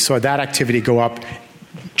 And we saw that activity go up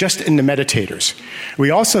just in the meditators. We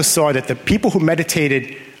also saw that the people who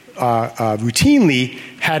meditated routinely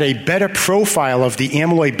had a better profile of the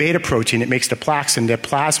amyloid beta protein that makes the plaques in their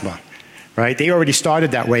plasma. Right? They already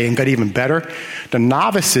started that way and got even better. The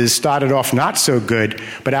novices started off not so good,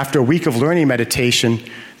 but after a week of learning meditation,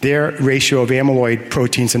 their ratio of amyloid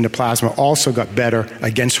proteins in the plasma also got better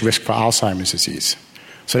against risk for Alzheimer's disease.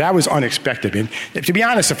 So that was unexpected. And to be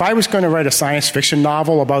honest, if I was going to write a science fiction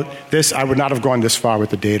novel about this, I would not have gone this far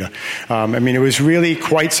with the data. It was really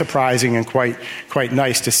quite surprising and quite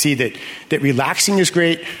nice to see that relaxing is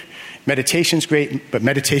great, meditation's great, but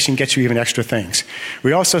meditation gets you even extra things.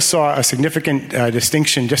 We also saw a significant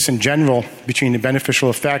distinction just in general between the beneficial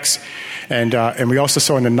effects, and we also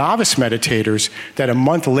saw in the novice meditators that a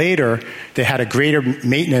month later they had a greater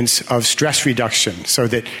maintenance of stress reduction, so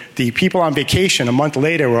that the people on vacation a month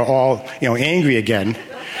later were all angry again.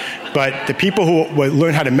 But the people who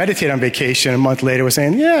learned how to meditate on vacation a month later were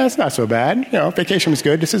saying, yeah, it's not so bad. Vacation was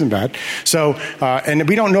good. This isn't bad. So, and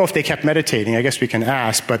we don't know if they kept meditating. I guess we can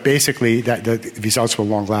ask. But basically, the results were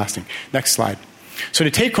long-lasting. Next slide. So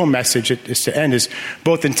the take-home message is to end is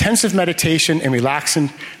both intensive meditation and relaxing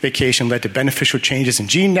vacation led to beneficial changes in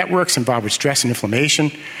gene networks involved with stress and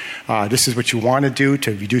inflammation. This is what you want to do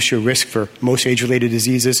to reduce your risk for most age-related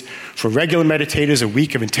diseases. For regular meditators, a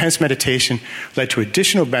week of intense meditation led to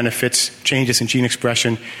additional benefits, changes in gene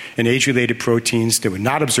expression and age-related proteins that were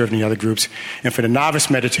not observed in the other groups. And for the novice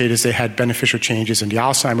meditators, they had beneficial changes in the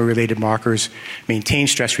Alzheimer-related markers, maintained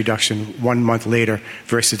stress reduction 1 month later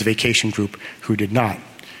versus the vacation group who did not.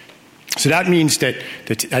 So that means that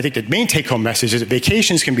I think the main take-home message is that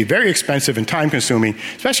vacations can be very expensive and time-consuming,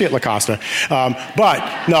 especially at La Costa.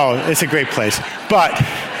 But, no, it's a great place. But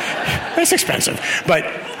it's expensive. But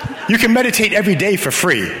you can meditate every day for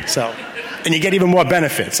free, and you get even more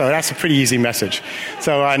benefits. So that's a pretty easy message.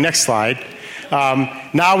 So next slide.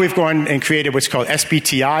 Now we've gone and created what's called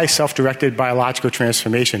SBTI, Self-Directed Biological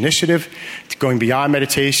Transformation Initiative, going beyond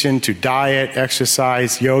meditation to diet,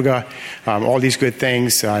 exercise, yoga, all these good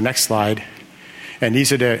things. Next slide. And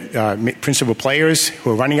these are the principal players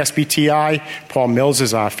who are running SBTI. Paul Mills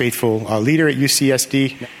is our faithful leader at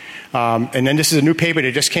UCSD. And then this is a new paper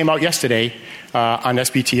that just came out yesterday on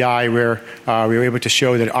SBTI where we were able to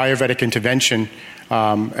show that Ayurvedic intervention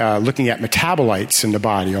looking at metabolites in the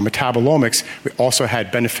body, or metabolomics, we also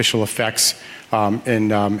had beneficial effects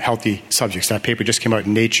in healthy subjects. That paper just came out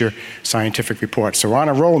in Nature Scientific Reports. So we're on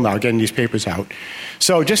a roll now getting these papers out.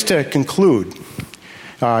 So just to conclude,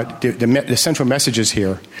 the central messages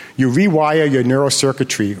here, you rewire your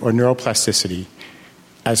neurocircuitry or neuroplasticity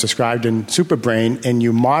as described in Superbrain, and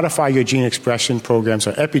you modify your gene expression programs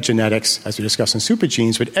or epigenetics, as we discussed in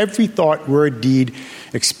Supergenes, with every thought, word, deed,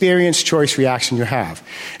 experience, choice, reaction you have.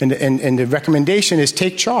 And the recommendation is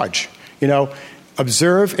take charge.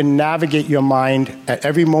 Observe and navigate your mind at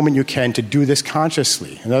every moment you can to do this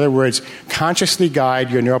consciously. In other words, consciously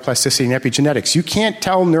guide your neuroplasticity and epigenetics. You can't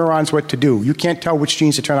tell neurons what to do. You can't tell which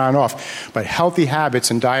genes to turn on and off. But healthy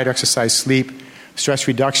habits and diet, exercise, sleep, stress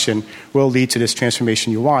reduction will lead to this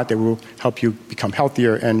transformation you want that will help you become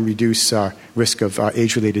healthier and reduce risk of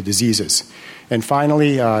age-related diseases. And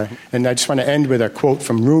finally, and I just want to end with a quote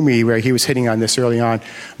from Rumi where he was hitting on this early on,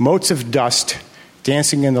 motes of dust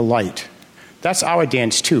dancing in the light. That's our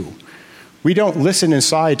dance too. We don't listen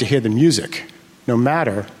inside to hear the music. No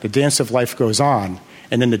matter, the dance of life goes on,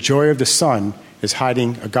 and in the joy of the sun is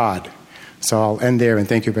hiding a God. So I'll end there, and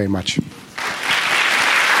thank you very much.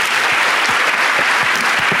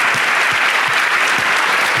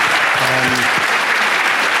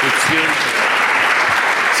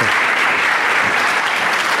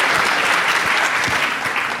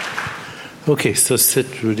 Okay, so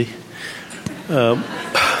sit, Rudy.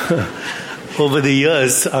 Over the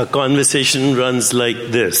years, our conversation runs like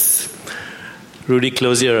this. Rudy,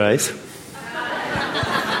 close your eyes.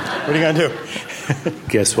 What are you going to do?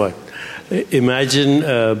 Guess what? Imagine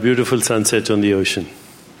a beautiful sunset on the ocean.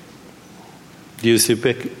 Do you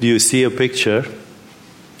see a picture?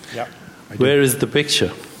 Yeah. Where is the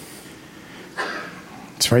picture?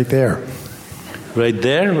 It's right there. Right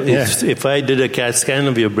there? Yeah. If I did a CAT scan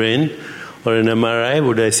of your brain or an MRI,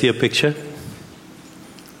 would I see a picture?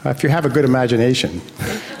 If you have a good imagination.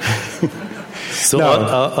 So No.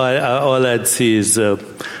 all I'd see is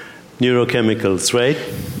neurochemicals, right?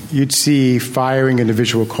 You'd see firing in the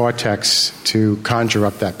visual cortex to conjure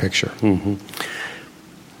up that picture.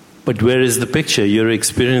 But where is the picture? You're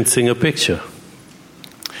experiencing a picture.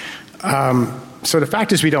 So the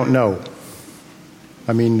fact is we don't know.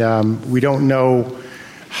 I mean, we don't know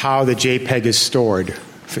how the JPEG is stored.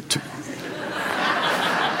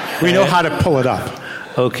 We know how to pull it up.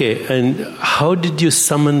 Okay, and how did you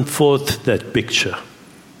summon forth that picture?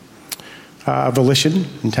 Volition,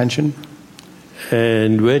 intention,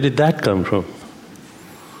 And where did that come from?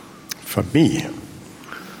 from me.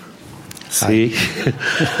 See?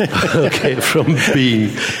 Okay, from being.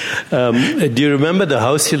 Do you remember the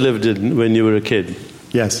house you lived in when you were a kid?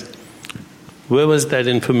 Yes. Where was that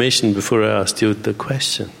information before I asked you the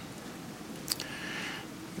question?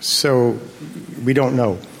 So we don't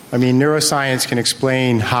know. I mean, neuroscience can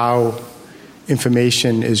explain how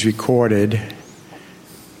information is recorded,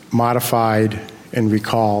 modified, and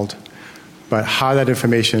recalled, but how that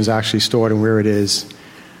information is actually stored and where it is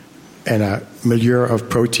in a milieu of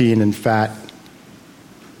protein and fat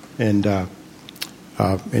and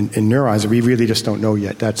in neurons, we really just don't know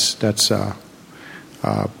yet. That's the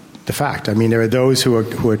fact. I mean, there are those who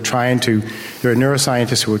are trying to. There are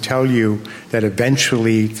neuroscientists who will tell you that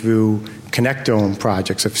eventually, through connectome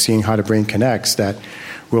projects of seeing how the brain connects, that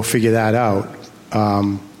we'll figure that out.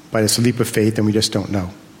 But it's a leap of faith, and we just don't know.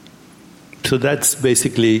 So that's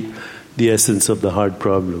basically the essence of the hard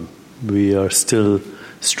problem we are still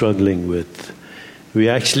struggling with. We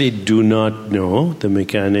actually do not know the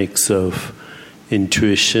mechanics of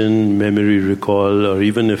intuition, memory recall, or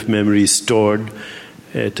even if memory is stored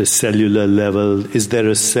at a cellular level. Is there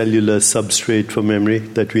a cellular substrate for memory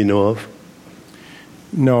that we know of?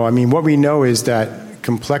 No, I mean, what we know is that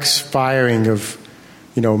complex firing of,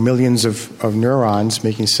 millions of neurons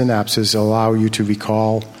making synapses allow you to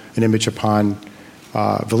recall an image upon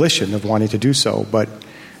volition of wanting to do so. But,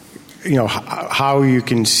 how you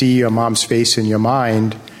can see your mom's face in your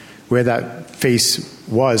mind, where that face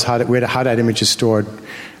was, how that image is stored,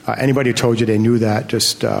 anybody who told you they knew that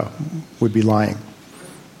just would be lying.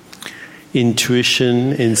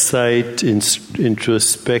 Intuition, insight,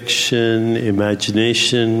 introspection,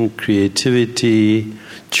 imagination, creativity,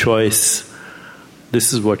 choice.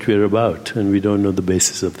 This is what we're about, and we don't know the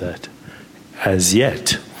basis of that as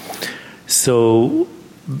yet. So,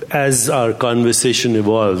 as our conversation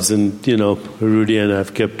evolves, and Rudy and I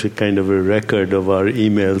have kept a kind of a record of our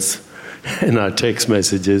emails and our text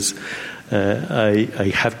messages,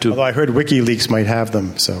 I have to. Although I heard WikiLeaks might have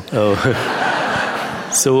them, so. Oh.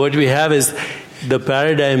 So what we have is the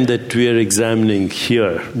paradigm that we are examining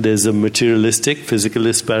here. There's a materialistic,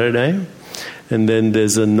 physicalist paradigm, and then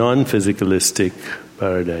there's a non-physicalistic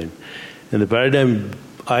paradigm. And the paradigm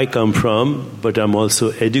I come from, but I'm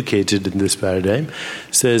also educated in this paradigm,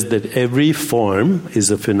 says that every form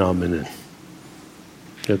is a phenomenon.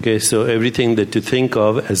 Okay, so everything that you think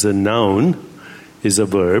of as a noun is a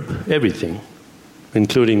verb, everything,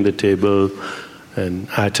 including the table, and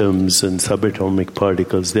atoms and subatomic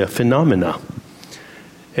particles, they are phenomena.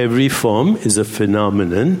 Every form is a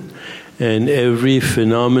phenomenon, and every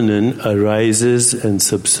phenomenon arises and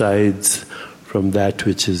subsides from that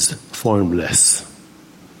which is formless.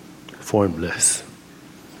 Formless.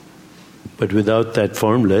 But without that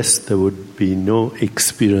formless, there would be no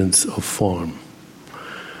experience of form.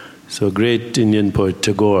 So a great Indian poet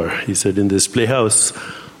Tagore, he said, in this playhouse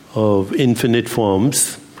of infinite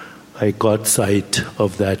forms, I caught sight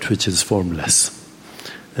of that which is formless.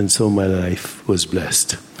 And so my life was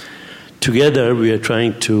blessed. Together we are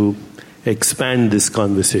trying to expand this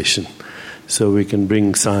conversation so we can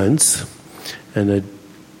bring science and a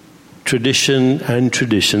tradition and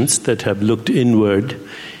traditions that have looked inward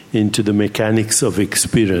into the mechanics of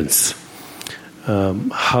experience.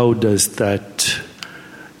 How does that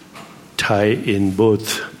tie in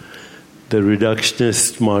both the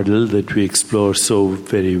reductionist model that we explore so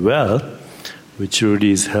very well, which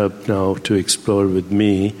Rudy's helped now to explore with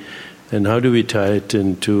me, and how do we tie it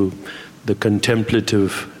into the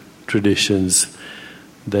contemplative traditions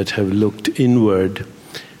that have looked inward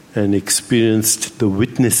and experienced the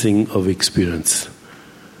witnessing of experience?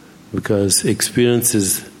 Because experience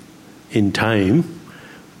is in time,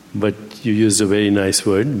 but you use a very nice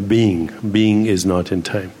word, being. Being is not in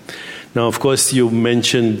time. Now, of course, you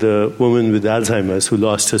mentioned the woman with Alzheimer's who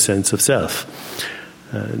lost her sense of self.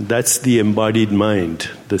 That's the embodied mind,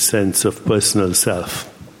 the sense of personal self.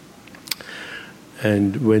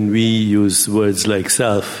 And when we use words like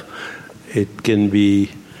self, it can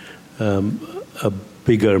be a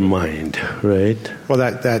bigger mind, right? Well,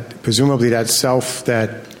 that presumably that self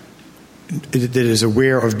that is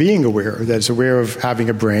aware of being aware, that's aware of having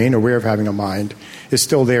a brain, aware of having a mind, is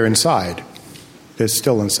still there inside. It's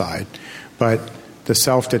still inside. But the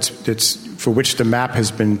self that's for which the map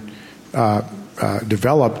has been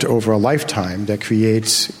developed over a lifetime, that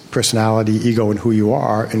creates personality, ego, and who you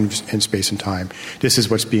are in space and time, this is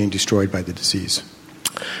what's being destroyed by the disease.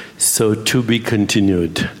 So to be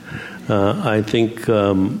continued. I think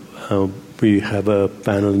we have a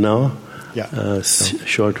panel now. Yeah.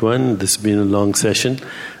 Short one. This has been a long session.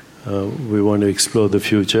 We want to explore the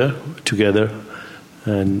future together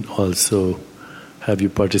and also have you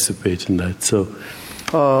participate in that. So,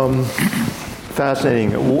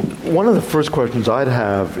 fascinating. One of the first questions I'd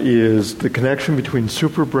have is the connection between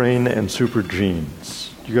superbrain and supergenes.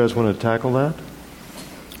 Do you guys want to tackle that?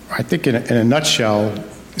 I think in a nutshell,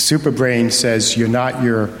 superbrain says you're not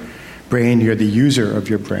your brain, you're the user of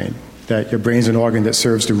your brain. That your brain's an organ that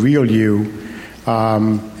serves the real you,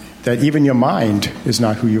 that even your mind is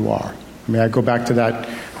not who you are. I mean, I go back to that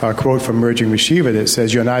quote from Merging with Shiva that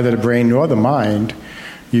says, you're neither the brain nor the mind.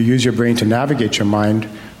 You use your brain to navigate your mind,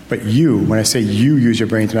 but you, when I say you use your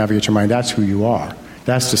brain to navigate your mind, that's who you are.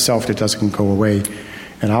 That's the self that doesn't go away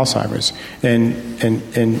in Alzheimer's. And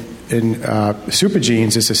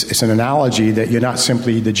supergenes, it's an analogy that you're not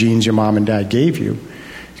simply the genes your mom and dad gave you,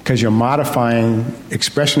 because you're modifying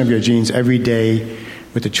expression of your genes every day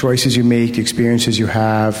with the choices you make, the experiences you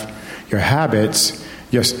have, your habits.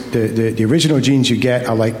 The original genes you get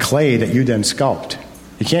are like clay that you then sculpt.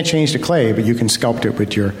 You can't change the clay, but you can sculpt it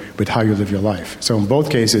with how you live your life. So in both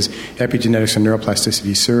cases, epigenetics and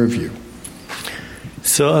neuroplasticity serve you.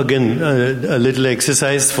 So again, a little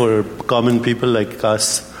exercise for common people like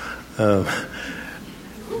us. The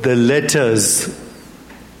letters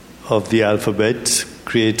of the alphabet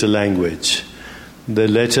create a language. The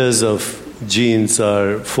letters of genes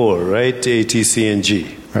are 4, right? A, T, C, and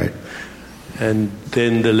G. Right. And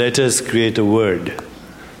then the letters create a word.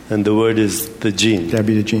 And the word is the gene. That'd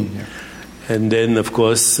be the gene, yeah. And then, of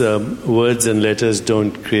course, words and letters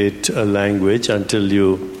don't create a language until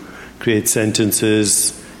you create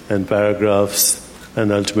sentences and paragraphs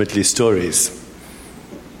and ultimately stories.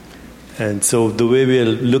 And so the way we are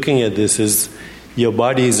looking at this is your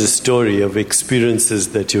body is a story of experiences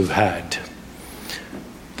that you've had.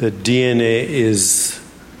 The DNA is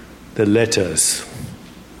the letters.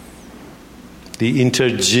 The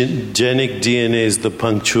intergenic DNA is the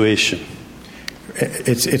punctuation.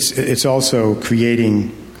 It's also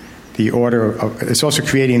creating the order of, it's also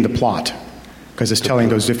creating the plot, because it's telling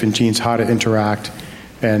those different genes how to interact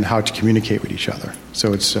and how to communicate with each other.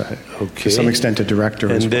 So it's to some extent a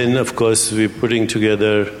director. And then, of course, we're putting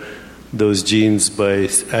together those genes by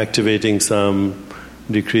activating some,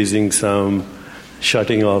 decreasing some,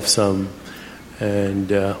 shutting off some,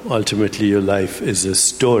 and ultimately your life is a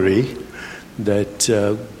story that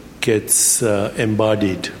gets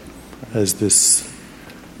embodied as this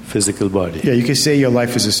physical body. Yeah, you could say your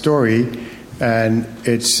life is a story, and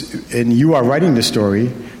you are writing the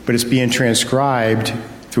story, but it's being transcribed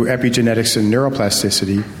through epigenetics and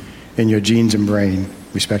neuroplasticity in your genes and brain,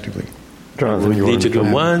 respectively. Jonathan, we need to go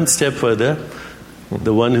one step further.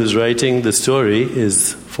 The one who's writing the story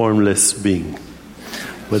is formless being.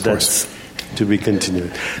 But that's to be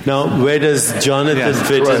continued. Now, where does Jonathan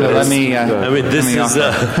fit in so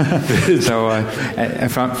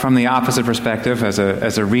this? From the opposite perspective, as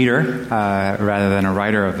a reader rather than a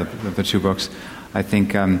writer of the two books, I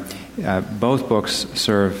think both books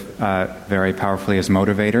serve very powerfully as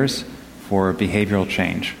motivators for behavioral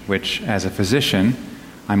change, which, as a physician,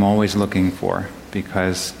 I'm always looking for,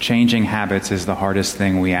 because changing habits is the hardest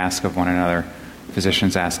thing we ask of one another.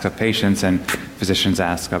 Physicians ask of patients, and physicians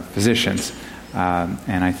ask of physicians.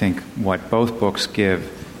 And I think what both books give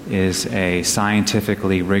is a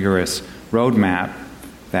scientifically rigorous roadmap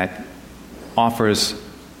that offers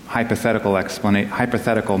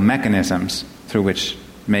hypothetical mechanisms through which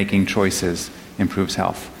making choices improves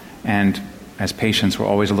health. And as patients, we're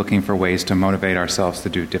always looking for ways to motivate ourselves to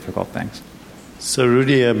do difficult things. So,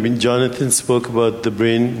 Rudy, Jonathan spoke about the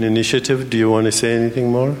Brain Initiative. Do you want to say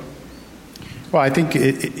anything more? Well, I think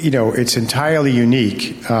it's entirely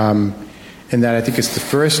unique in that I think it's the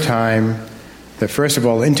first time that, first of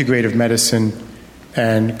all, integrative medicine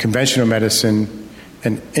and conventional medicine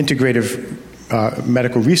and integrative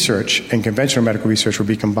medical research and conventional medical research will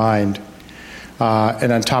be combined.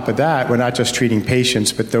 And on top of that, we're not just treating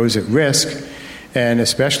patients, but those at risk, and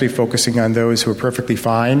especially focusing on those who are perfectly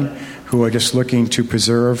fine, who are just looking to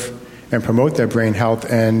preserve and promote their brain health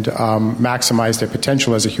and maximize their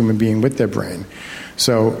potential as a human being with their brain.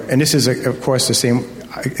 So, and this is, of course, the same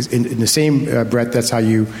in the same breath. That's how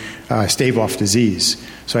you stave off disease.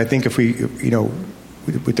 So, I think if we,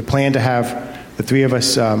 with the plan to have the three of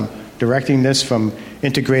us directing this from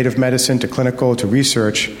integrative medicine to clinical to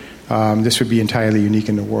research, this would be entirely unique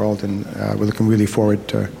in the world, and we're looking really forward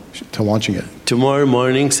to launching it. Tomorrow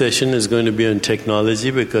morning session is going to be on technology,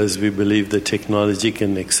 because we believe that technology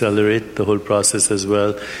can accelerate the whole process as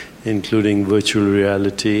well, including virtual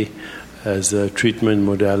reality as a treatment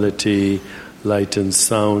modality, light and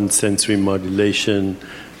sound, sensory modulation,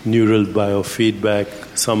 neural biofeedback.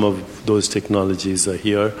 Some of those technologies are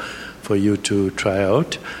here for you to try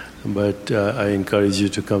out, but I encourage you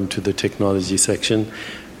to come to the technology section.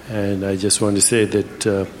 And I just want to say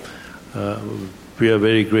that we are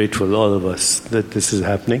very grateful, all of us, that this is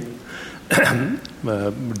happening.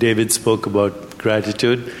 David spoke about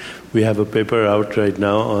gratitude. We have a paper out right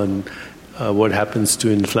now on what happens to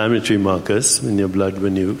inflammatory markers in your blood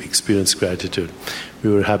when you experience gratitude. We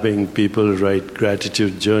were having people write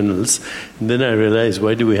gratitude journals, and then I realized,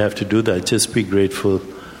 why do we have to do that? Just be grateful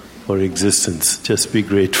for existence. Just be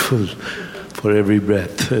grateful for every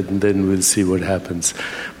breath, and then we'll see what happens.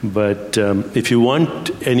 But if you want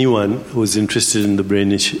anyone who's interested in the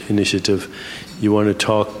Brain Initiative, you want to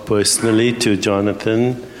talk personally to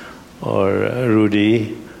Jonathan or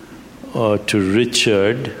Rudy or to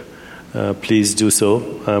Richard, please do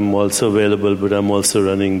so. I'm also available, but I'm also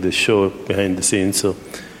running the show behind the scenes, so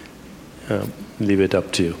leave it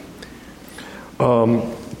up to you.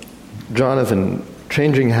 Jonathan,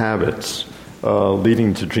 changing habits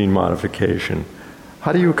leading to gene modification.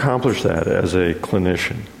 How do you accomplish that as a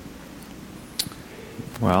clinician?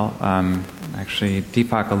 Well, actually,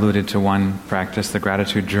 Deepak alluded to one practice, the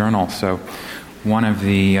gratitude journal. So one of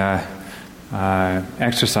the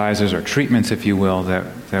exercises or treatments, if you will,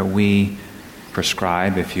 that we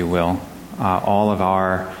prescribe, if you will, all of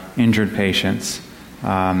our injured patients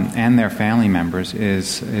and their family members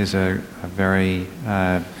is a very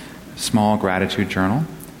small gratitude journal,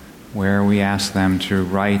 where we ask them to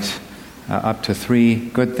write up to 3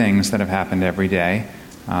 good things that have happened every day.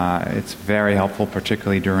 It's very helpful,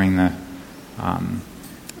 particularly during the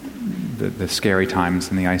scary times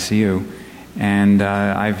in the ICU. And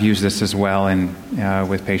I've used this as well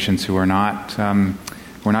with patients who are not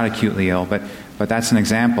acutely ill. But that's an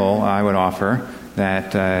example I would offer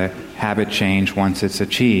that habit change, once it's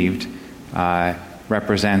achieved, is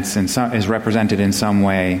represented in some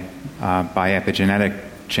way by epigenetic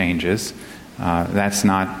changes. That's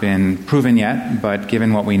not been proven yet, but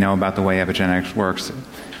given what we know about the way epigenetics works,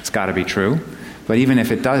 it's got to be true. But even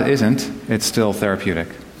if it isn't, it's still therapeutic.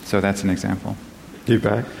 So that's an example.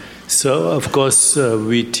 Deepak? So, of course,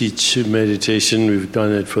 we teach meditation. We've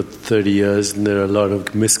done it for 30 years, and there are a lot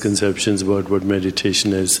of misconceptions about what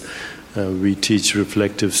meditation is. We teach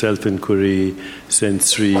reflective self-inquiry,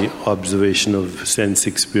 sensory observation of sense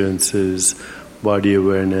experiences, body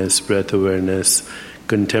awareness, breath awareness,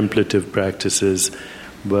 contemplative practices.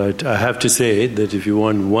 But I have to say that if you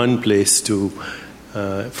want one place to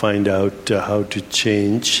find out how to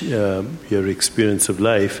change your experience of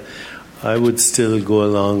life, I would still go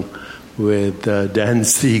along with Dan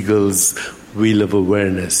Siegel's Wheel of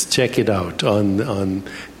Awareness. Check it out.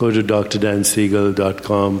 Go to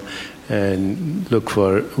drdansiegel.com and look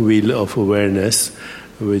for Wheel of Awareness,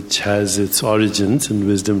 which has its origins in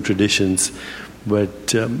wisdom traditions.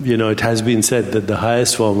 But, it has been said that the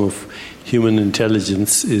highest form of human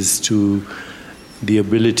intelligence is the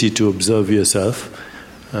ability to observe yourself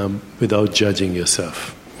without judging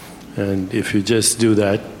yourself. And if you just do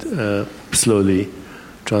that slowly,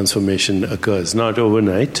 transformation occurs. Not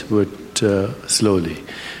overnight, but slowly.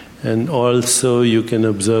 And also you can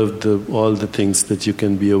observe all the things that you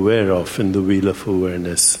can be aware of in the Wheel of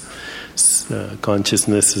Awareness.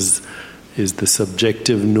 Consciousness is the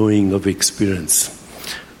subjective knowing of experience.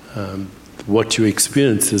 What you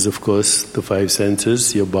experience is, of course, the 5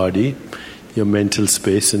 senses, your body, your mental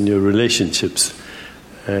space, and your relationships.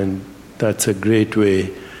 And that's a great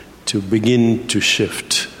way to begin to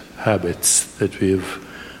shift habits that we've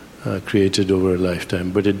created over a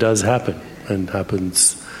lifetime. But it does happen, and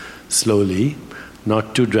happens slowly,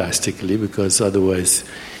 not too drastically, because otherwise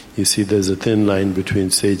you see there's a thin line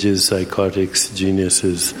between sages, psychotics,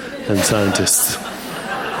 geniuses, and scientists.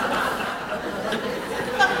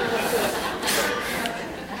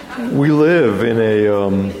 We live in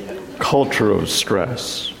a culture of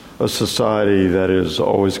stress, a society that is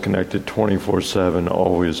always connected 24/7,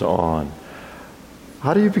 always on.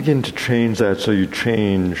 How do you begin to change that so you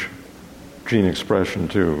change gene expression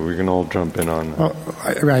too. We can all jump in on that.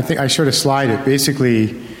 Well, I think I showed a slide. It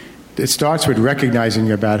basically, it starts with recognizing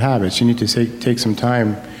your bad habits. You need to take some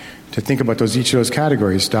time to think about each of those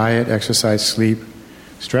categories: diet, exercise, sleep,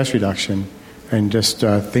 stress reduction, and just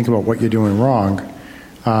think about what you're doing wrong.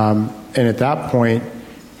 And at that point,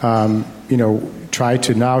 try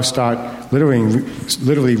to now start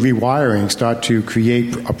literally rewiring, start to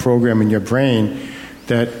create a program in your brain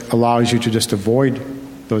that allows you to just avoid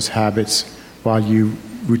those habits while you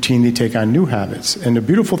routinely take on new habits. And the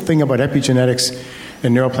beautiful thing about epigenetics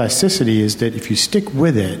and neuroplasticity is that if you stick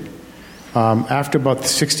with it, after about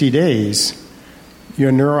 60 days,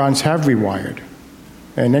 your neurons have rewired.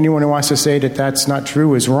 And anyone who wants to say that that's not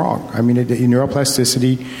true is wrong. I mean,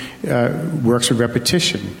 neuroplasticity works with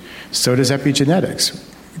repetition. So does epigenetics.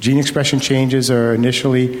 Gene expression changes are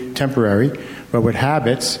initially temporary, but with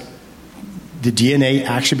habits, the DNA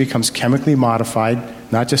actually becomes chemically modified,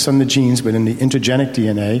 not just on the genes, but in the intergenic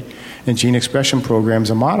DNA, and gene expression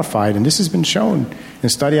programs are modified. And this has been shown in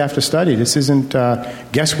study after study. This isn't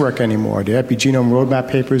guesswork anymore. The epigenome roadmap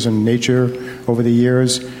papers in Nature over the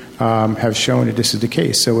years have shown that this is the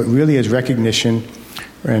case. So it really is recognition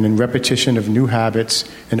and in repetition of new habits.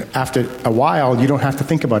 And after a while, you don't have to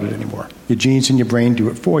think about it anymore. Your genes in your brain do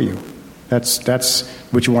it for you. That's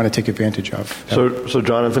what you want to take advantage of. So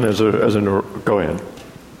Jonathan, go ahead.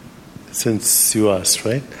 Since you asked,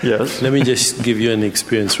 right? Yes. Let me just give you an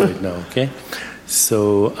experience right now, okay?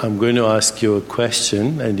 So I'm going to ask you a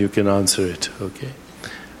question, and you can answer it, okay?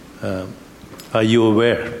 Are you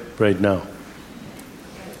aware right now?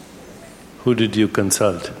 Who did you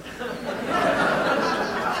consult?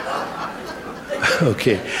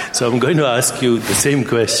 Okay, so I'm going to ask you the same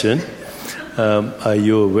question. Are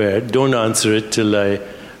you aware? Don't answer it till I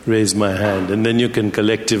raise my hand, and then you can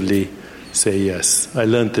collectively say yes. I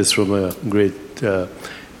learned this from a great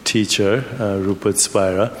teacher, Rupert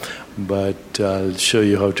Spira, but I'll show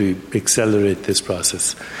you how to accelerate this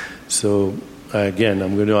process. So again,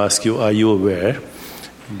 I'm going to ask you, are you aware?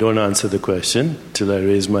 Don't answer the question till I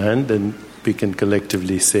raise my hand, then we can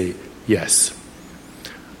collectively say yes.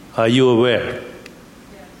 Are you aware?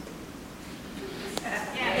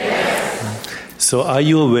 So are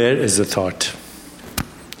you aware is a thought.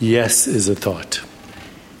 Yes is a thought.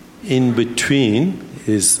 In between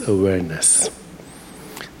is awareness.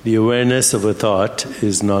 The awareness of a thought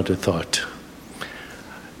is not a thought.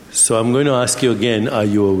 So I'm going to ask you again, are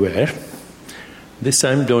you aware? This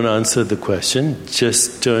time don't answer the question,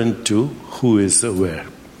 just turn to who is aware.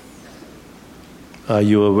 Are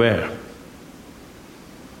you aware?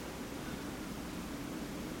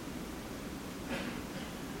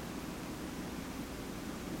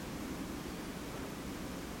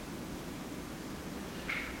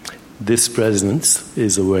 This presence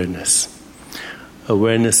is awareness.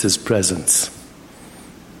 Awareness is presence.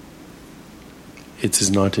 It is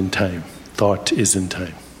not in time. Thought is in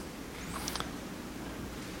time.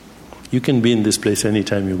 You can be in this place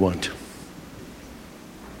anytime you want.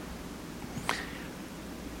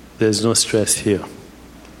 There's no stress here,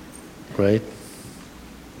 right?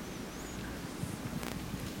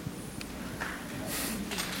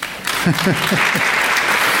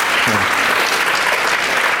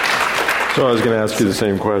 So I was going to ask you the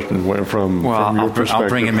same question from your perspective. I'll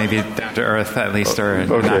bring it maybe down to earth at least, or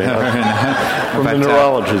okay. From the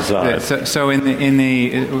neurology side. So in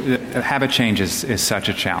the habit change is such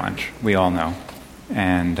a challenge. We all know,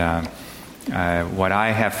 and what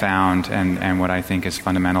I have found, and what I think is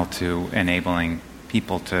fundamental to enabling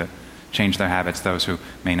people to change their habits, those who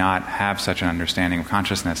may not have such an understanding of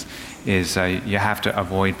consciousness, is you have to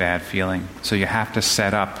avoid bad feeling. So you have to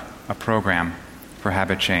set up a program for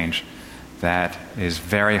habit change that is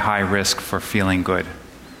very high risk for feeling good.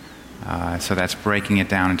 So that's breaking it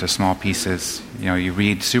down into small pieces. You know, you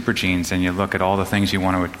read Super Genes and you look at all the things you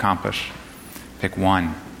want to accomplish. Pick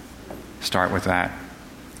one, start with that,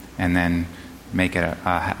 and then make it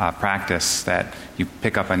a practice that you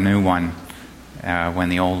pick up a new one when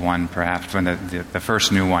the old one, perhaps, when the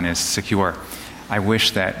first new one is secure. I wish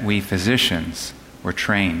that we physicians were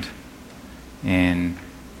trained in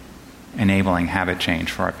enabling habit change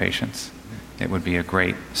for our patients. It would be a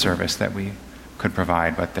great service that we could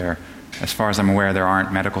provide, but as far as I'm aware, there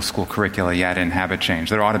aren't medical school curricula yet in habit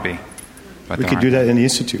change. There ought to be. But we could do that in the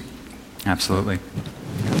Institute. Absolutely.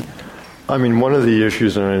 I mean, one of the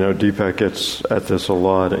issues, and I know Deepak gets at this a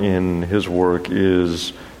lot in his work,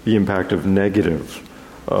 is the impact of negative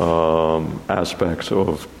aspects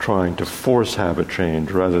of trying to force habit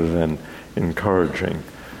change rather than encouraging.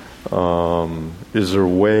 Is there a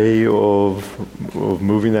way of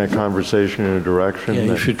moving that conversation in a direction?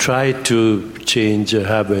 Yeah, if you try to change a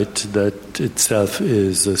habit, that itself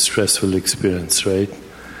is a stressful experience, right?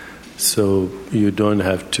 So you don't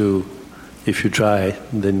have to, if you try,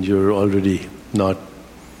 then you're already not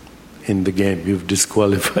in the game. You've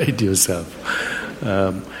disqualified yourself.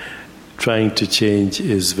 Trying to change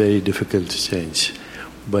is very difficult to change.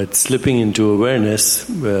 But slipping into awareness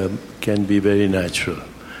can be very natural.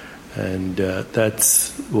 And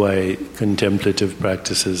that's why contemplative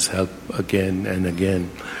practices help again and again.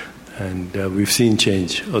 And we've seen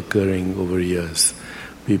change occurring over years.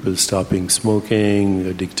 People stopping smoking,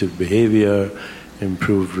 addictive behavior,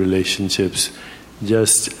 improved relationships,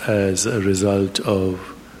 just as a result of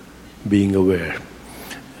being aware.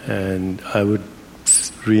 And I would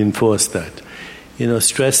reinforce that.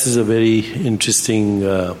 Stress is a very interesting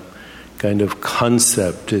kind of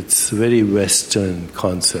concept. It's a very Western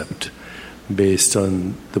concept based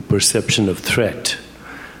on the perception of threat,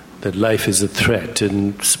 that life is a threat,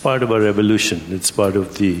 and it's part of our evolution. It's part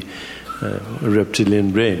of the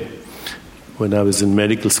reptilian brain. When I was in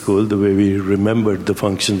medical school, the way we remembered the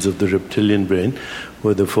functions of the reptilian brain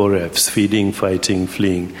were the 4 F's: feeding, fighting,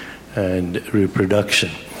 fleeing, and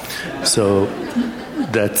reproduction. So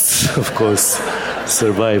that's, of course,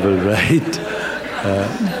 survival, right?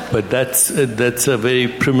 But that's a very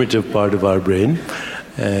primitive part of our brain,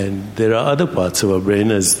 and there are other parts of our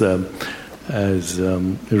brain, as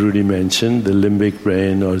Rudy mentioned, the limbic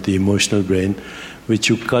brain or the emotional brain, which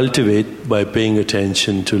you cultivate by paying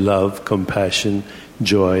attention to love, compassion,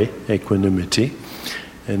 joy, equanimity,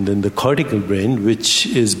 and then the cortical brain, which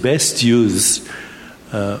is best used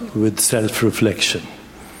with self-reflection.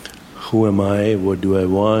 Who am I? What do I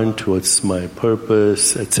want? What's my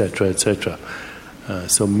purpose? Etc., etc.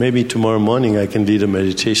 So maybe tomorrow morning I can lead a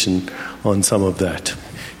meditation on some of that.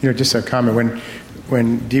 Just a comment.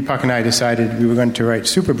 When Deepak and I decided we were going to write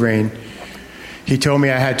Superbrain, he told me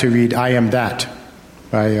I had to read I Am That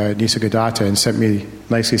by Nisargadatta and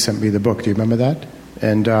nicely sent me the book. Do you remember that?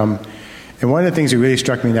 And one of the things that really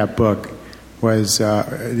struck me in that book was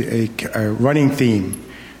a running theme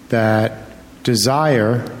that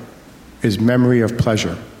desire is memory of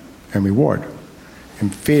pleasure and reward,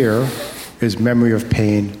 and fear is memory of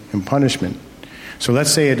pain and punishment. So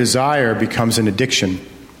let's say a desire becomes an addiction,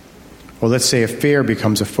 or let's say a fear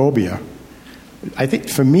becomes a phobia. I think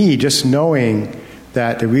for me, just knowing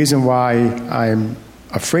that the reason why I'm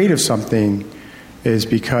afraid of something is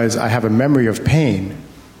because I have a memory of pain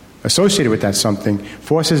associated with that something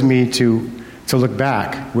forces me to look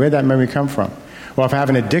back. Where'd that memory come from? Well, if I have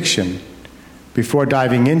an addiction, before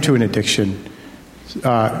diving into an addiction,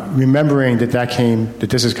 remembering that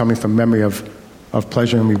this is coming from memory of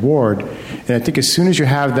pleasure and reward. And I think as soon as you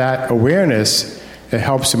have that awareness, it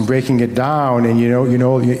helps in breaking it down, and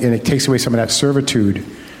and it takes away some of that servitude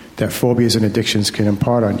that phobias and addictions can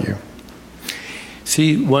impart on you.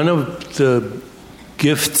 See, one of the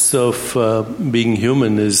gifts of being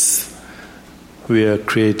human is we are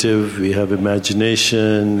creative, we have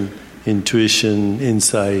imagination, intuition,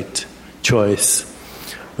 insight, choice.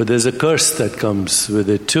 But there's a curse that comes with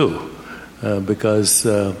it too, because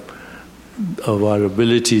of our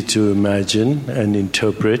ability to imagine and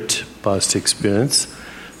interpret past experience.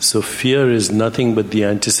 So fear is nothing but the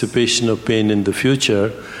anticipation of pain in the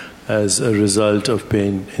future as a result of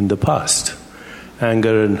pain in the past.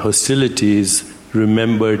 Anger and hostility is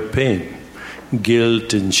remembered pain.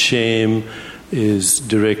 Guilt and shame is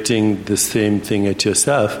directing the same thing at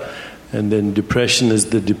yourself. And then depression is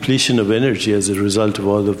the depletion of energy as a result of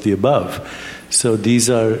all of the above. So these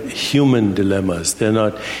are human dilemmas. They're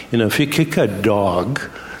not, if you kick a dog,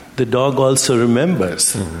 the dog also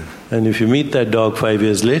remembers. Mm-hmm. And if you meet that dog 5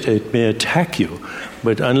 years later, it may attack you.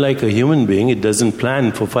 But unlike a human being, it doesn't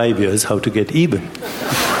plan for 5 years how to get even.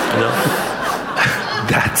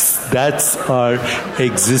 That's our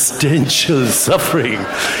existential suffering.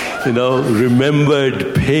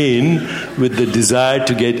 Remembered pain with the desire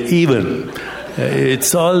to get even.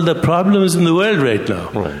 It's all the problems in the world right now.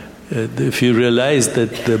 Right. If you realize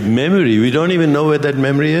that the memory, we don't even know where that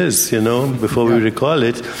memory is, before we recall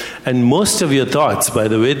it. And most of your thoughts, by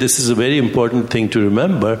the way, this is a very important thing to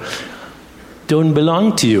remember, don't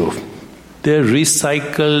belong to you. They're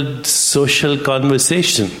recycled social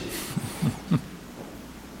conversation.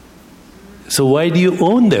 So why do you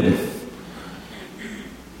own them?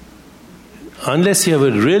 Unless you have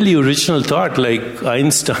a really original thought like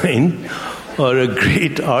Einstein or a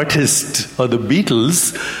great artist or the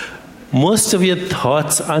Beatles, most of your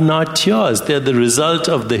thoughts are not yours. They're the result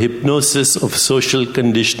of the hypnosis of social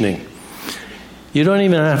conditioning. You don't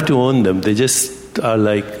even have to own them. They just just are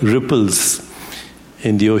like ripples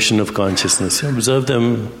in the ocean of consciousness. You observe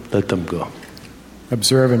them, let them go.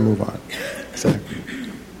 Observe and move on. Exactly.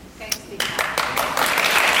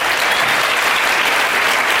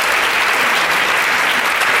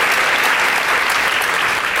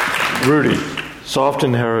 Rudy, soft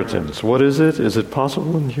inheritance. What is it? Is it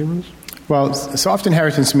possible in humans? Well, soft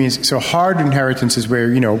inheritance means, so hard inheritance is where,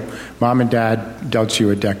 mom and dad dealt you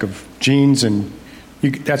a deck of genes and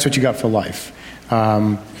that's what you got for life.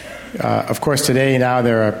 Of course, today now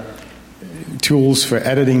there are tools for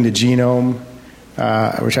editing the genome,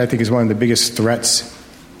 which I think is one of the biggest threats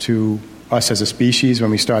to us as a species when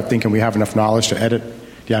we start thinking we have enough knowledge to edit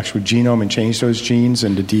the actual genome and change those genes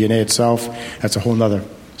and the DNA itself. That's a whole other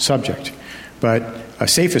subject. But a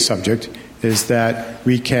safer subject is that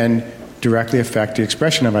we can directly affect the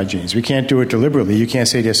expression of our genes. We can't do it deliberately. You can't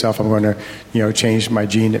say to yourself, I'm going to change my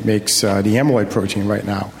gene that makes the amyloid protein right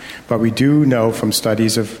now. But we do know from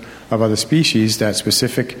studies of other species that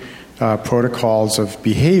specific protocols of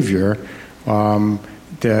behavior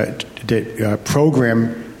that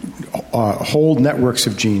program whole networks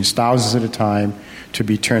of genes, thousands at a time, to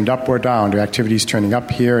be turned up or down. Their activities turning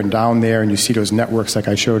up here and down there, and you see those networks like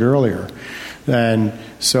I showed earlier. And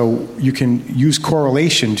so you can use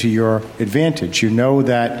correlation to your advantage. You know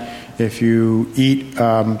that if you eat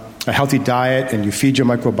a healthy diet and you feed your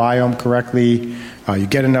microbiome correctly, you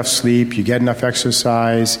get enough sleep, you get enough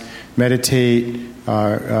exercise, meditate,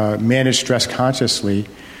 manage stress consciously,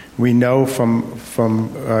 we know from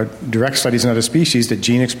direct studies in other species that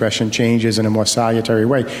gene expression changes in a more salutary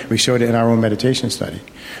way. We showed it in our own meditation study.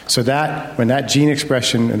 So that when that gene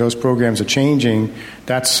expression and those programs are changing,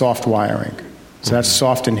 that's soft wiring. So that's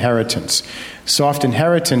soft inheritance. Soft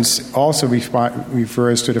inheritance also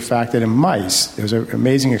refers to the fact that in mice, there was an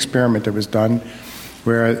amazing experiment that was done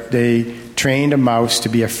where they trained a mouse to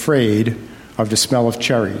be afraid of the smell of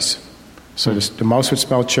cherries. So the mouse would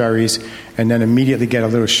smell cherries and then immediately get a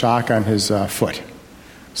little shock on his foot.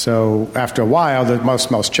 So after a while, the mouse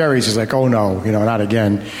smells cherries. He's like, oh no, not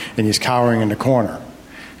again. And he's cowering in the corner.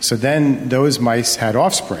 So then those mice had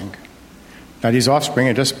offspring. Now these offspring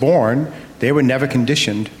are just born. They were never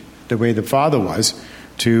conditioned the way the father was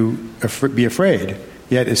to be afraid.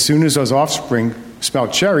 Yet as soon as those offspring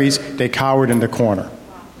smelled cherries, they cowered in the corner.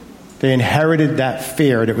 They inherited that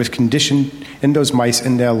fear that was conditioned in those mice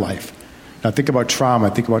in their life. Now think about trauma,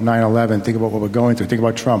 think about 9/11, think about what we're going through, think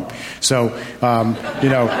about Trump. So,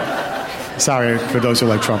 sorry for those who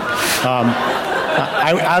like Trump.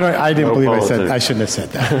 I didn't believe I shouldn't have said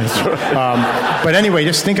that. But anyway,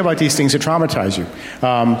 just think about these things that traumatize you.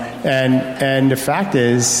 And the fact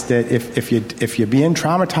is that if you're being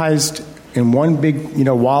traumatized in one big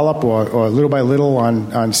wallop or little by little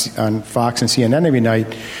on Fox and CNN every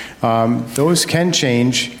night, those can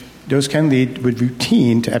change. Those can lead with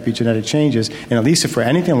routine to epigenetic changes. And at least if we're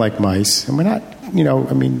anything like mice, and we're not,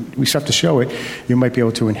 we still have to show it, you might be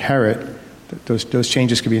able to inherit. Those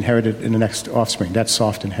changes can be inherited in the next offspring. That's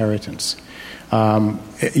soft inheritance.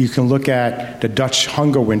 You can look at the Dutch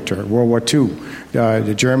hunger winter, World War II.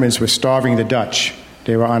 The Germans were starving the Dutch.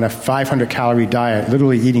 They were on a 500-calorie diet,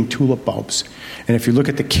 literally eating tulip bulbs. And if you look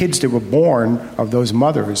at the kids that were born of those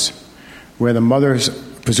mothers, where the mothers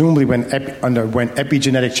presumably underwent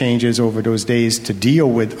epigenetic changes over those days to deal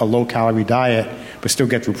with a low-calorie diet but still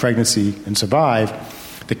get through pregnancy and survive,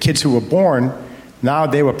 the kids who were born, now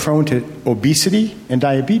they were prone to obesity and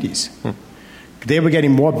diabetes. They were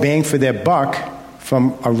getting more bang for their buck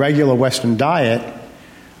from a regular Western diet,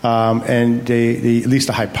 and at least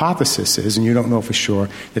the hypothesis is, and you don't know for sure,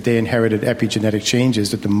 that they inherited epigenetic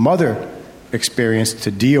changes that the mother experienced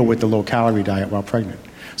to deal with the low-calorie diet while pregnant.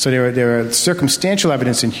 So there are circumstantial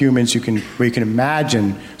evidence in humans where you can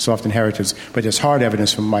imagine soft inheritance, but there's hard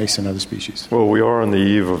evidence from mice and other species. Well, we are on the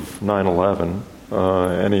eve of 9/11.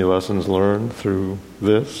 Any lessons learned through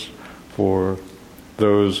this for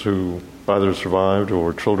those who either survived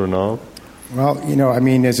or children of? Well,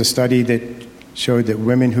 there's a study that showed that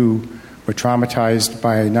women who were traumatized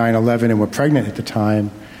by 9/11 and were pregnant at the time,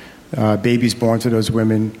 babies born to those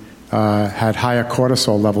women had higher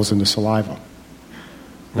cortisol levels in the saliva.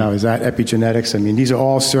 Now, is that epigenetics? These are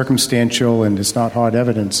all circumstantial and it's not hard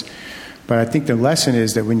evidence. But I think the lesson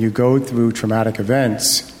is that when you go through traumatic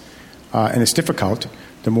events, and it's difficult,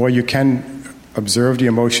 the more you can observe the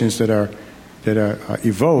emotions that are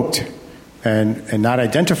evoked and not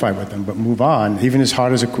identify with them, but move on, even as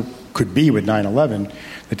hard as it could be with 9/11,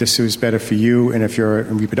 that this is better for you, and if you're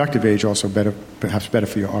in reproductive age, also perhaps better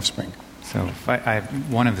for your offspring. So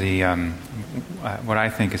one of the, what I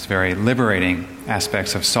think is very liberating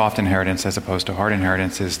aspects of soft inheritance as opposed to hard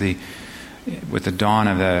inheritance is the with the dawn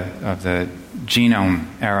of the genome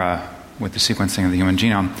era, with the sequencing of the human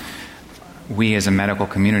genome, we as a medical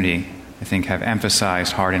community, I think, have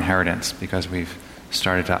emphasized hard inheritance because we've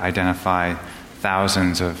started to identify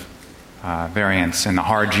thousands of variants in the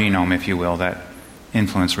hard genome, if you will, that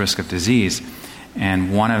influence risk of disease.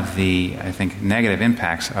 And one of the, I think, negative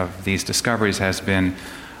impacts of these discoveries has been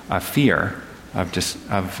a fear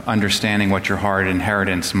of understanding what your hard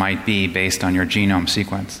inheritance might be based on your genome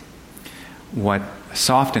sequence. What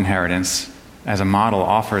soft inheritance as a model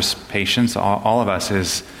offers patients, all of us,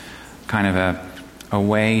 is kind of a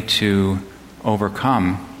way to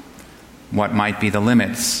overcome what might be the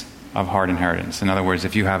limits of hard inheritance. In other words,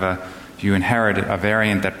 if you inherit a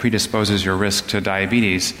variant that predisposes your risk to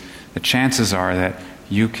diabetes, the chances are that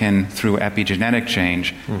you can, through epigenetic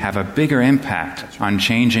change, have a bigger impact on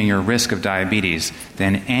changing your risk of diabetes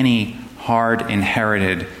than any hard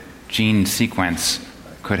inherited gene sequence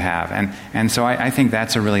could have. And so I think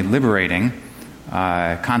that's a really liberating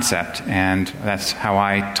concept, and that's how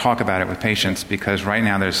I talk about it with patients, because right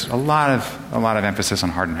now there's a lot of emphasis on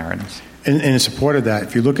hard inheritance. And in support of that,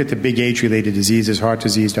 if you look at the big age-related diseases, heart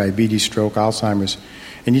disease, diabetes, stroke, Alzheimer's,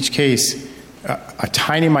 in each case, a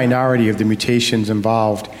tiny minority of the mutations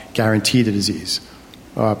involved guarantee the disease,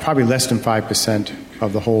 probably less than 5%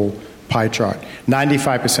 of the whole pie chart.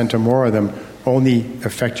 95% or more of them only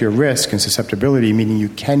affect your risk and susceptibility, meaning you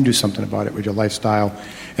can do something about it with your lifestyle,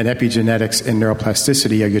 and epigenetics and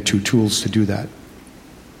neuroplasticity are your two tools to do that.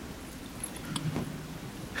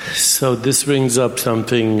 So this brings up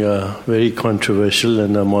something very controversial,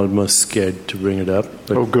 and I'm almost scared to bring it up.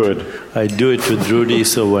 But oh, good. I do it with Rudy,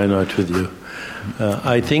 so why not with you?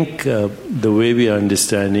 I think the way we are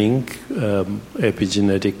understanding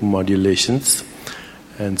epigenetic modulations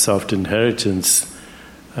and soft inheritance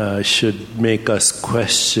should make us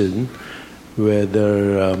question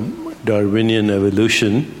whether Darwinian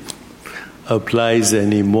evolution applies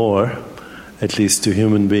anymore, at least to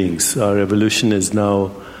human beings. Our evolution is now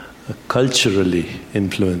culturally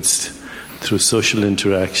influenced through social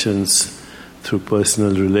interactions, through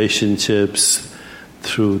personal relationships,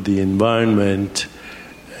 through the environment,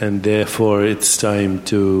 and therefore it's time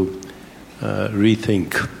to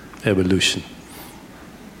rethink evolution.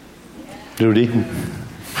 Rudy?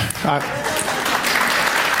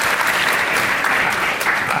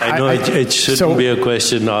 I know it shouldn't be a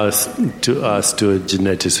question asked to a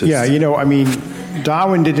geneticist. Yeah,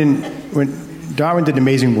 Darwin did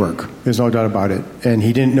amazing work. There's no doubt about it. And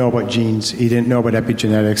he didn't know about genes. He didn't know about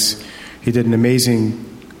epigenetics. He did an amazing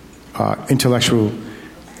intellectual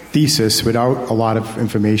thesis without a lot of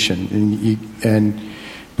information.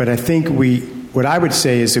 But I think what I would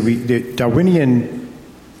say is that the Darwinian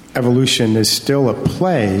evolution is still a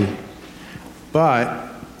play, but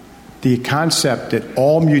the concept that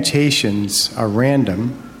all mutations are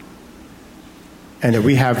random and that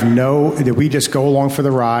we just go along for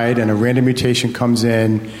the ride and a random mutation comes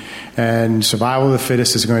in and survival of the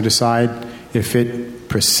fittest is going to decide if it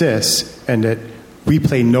persists, and that we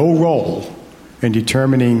play no role in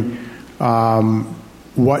determining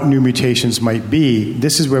what new mutations might be.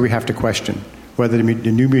 This is where we have to question whether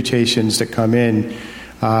the new mutations that come in,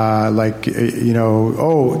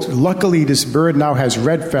 luckily this bird now has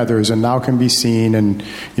red feathers and now can be seen, and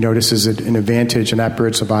this is an advantage, and that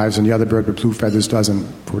bird survives and the other bird with blue feathers doesn't,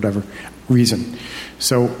 for whatever reason.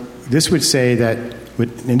 So this would say that,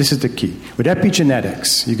 and this is the key, with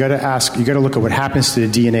epigenetics, you got to look at what happens to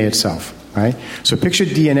the DNA itself, right? So picture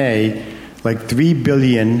DNA like 3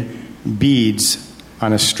 billion beads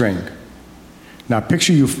on a string. Now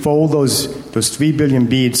picture you fold those 3 billion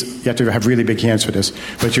beads. You have to have really big hands for this,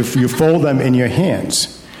 but you fold them in your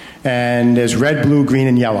hands, and there's red, blue, green,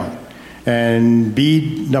 and yellow. And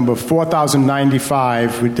bead number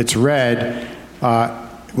 4095 that's red,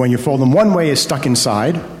 when you fold them one way, is stuck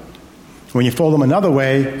inside. When you fold them another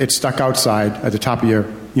way, it's stuck outside at the top of your,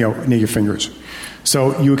 near your fingers.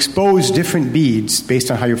 So you expose different beads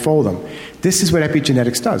based on how you fold them. This is what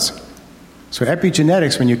epigenetics does. So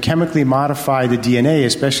epigenetics, when you chemically modify the DNA,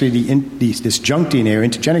 especially this junk DNA or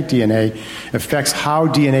intergenic DNA, affects how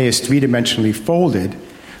DNA is three-dimensionally folded.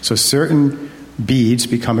 So certain beads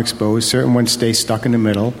become exposed, certain ones stay stuck in the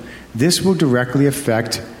middle. This will directly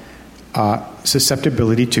affect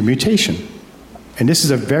susceptibility to mutation. And this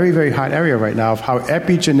is a very, very hot area right now of how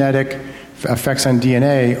epigenetic effects on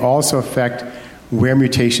DNA also affect where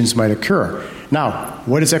mutations might occur. Now,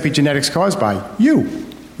 what is epigenetics caused by?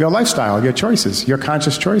 Your lifestyle, your choices, your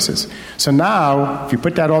conscious choices. So now, if you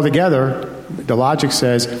put that all together, the logic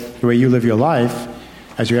says the way you live your life,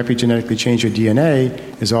 as you epigenetically change your DNA,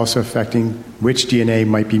 is also affecting which DNA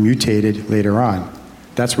might be mutated later on.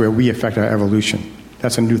 That's where we affect our evolution.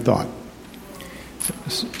 That's a new thought.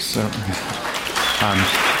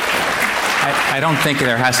 I don't think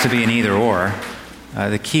there has to be an either-or.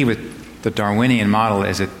 The key with the Darwinian model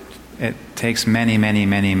is it takes many, many,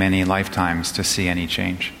 many, many lifetimes to see any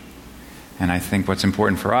change. And I think what's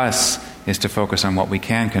important for us is to focus on what we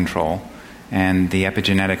can control, and the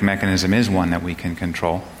epigenetic mechanism is one that we can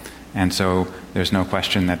control. And so there's no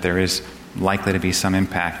question that there is likely to be some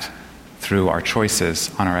impact through our choices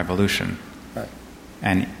on our evolution. Right.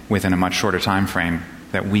 And within a much shorter time frame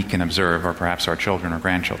that we can observe, or perhaps our children or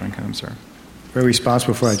grandchildren can observe. We're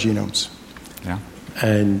responsible for our genomes. Yeah.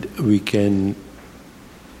 And we can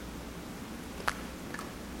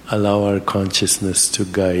allow our consciousness to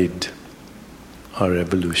guide our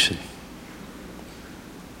evolution.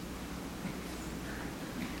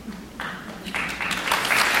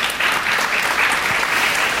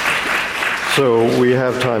 So we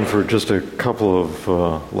have time for just a couple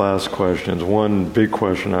of last questions. One big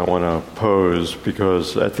question I want to pose,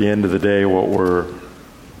 because at the end of the day, what we're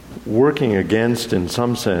working against in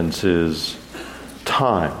some sense is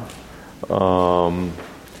time, our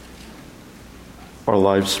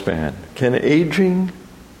lifespan. Can aging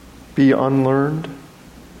be unlearned?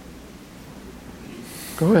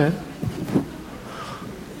 Go ahead.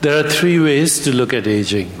 There are three ways to look at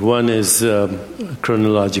aging. One is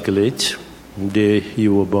chronological age, the day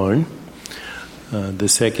you were born. The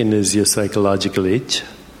second is your psychological age,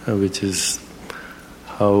 which is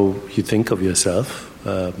how you think of yourself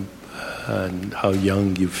and how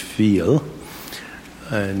young you feel.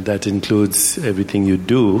 And that includes everything you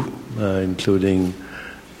do, including,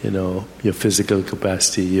 your physical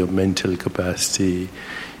capacity, your mental capacity,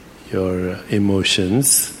 your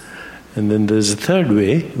emotions. And then there's a third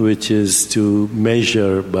way, which is to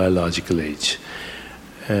measure biological age.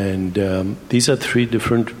 And these are three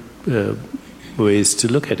different ways to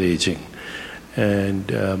look at aging.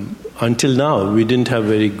 And until now, we didn't have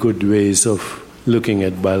very good ways of looking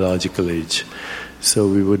at biological age. So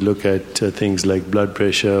we would look at things like blood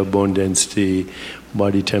pressure, bone density,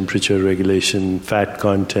 body temperature regulation, fat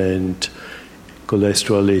content,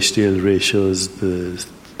 cholesterol, HDL ratios, the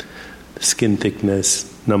skin thickness,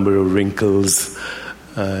 number of wrinkles,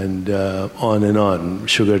 and on,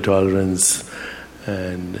 sugar tolerance,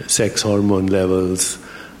 and sex hormone levels,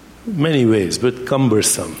 many ways, but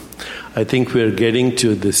cumbersome. I think we're getting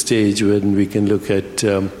to the stage when we can look at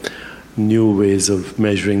new ways of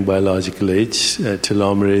measuring biological age.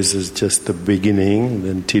 Telomerase is just the beginning,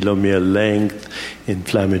 then telomere length,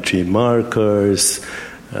 inflammatory markers,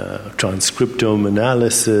 transcriptome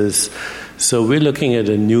analysis. So we're looking at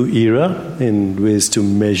a new era in ways to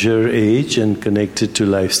measure age and connect it to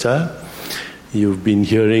lifestyle. You've been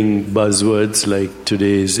hearing buzzwords like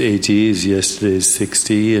today's 80 is yesterday's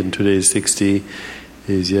 60, and today's 60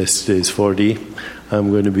 is yesterday's 40. I'm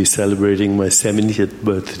going to be celebrating my 70th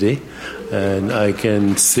birthday, and I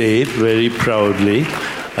can say very proudly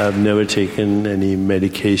I've never taken any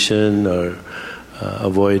medication or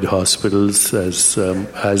avoid hospitals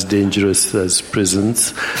as dangerous as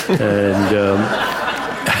prisons, and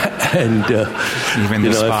even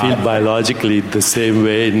the spa. I feel biologically the same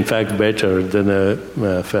way, in fact better than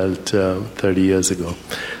I felt 30 years ago.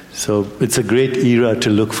 So it's a great era to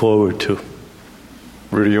look forward to.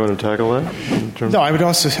 Rudy, you want to tackle that? No, I would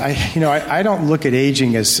also. I don't look at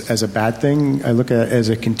aging as a bad thing. I look at it as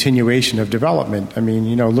a continuation of development. I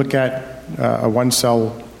mean, look at a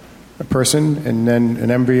one-cell person, and then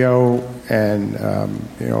an embryo, and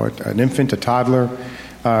an infant, a toddler.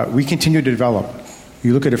 We continue to develop.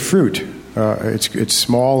 You look at a fruit. It's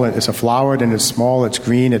small. It's a flower, and it's small. It's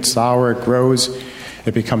green. It's sour. It grows.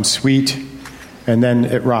 It becomes sweet, and then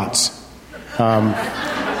it rots.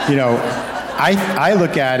 I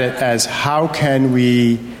look at it as how can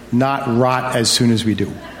we not rot as soon as we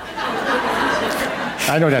do.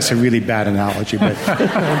 I know that's a really bad analogy, but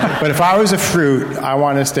if I was a fruit, I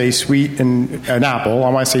want to stay sweet, and an apple, I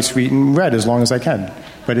want to stay sweet and red as long as I can.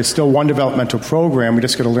 But it's still one developmental program. We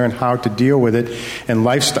just got to learn how to deal with it. And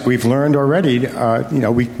lifestyle, we've learned already.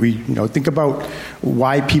 We think about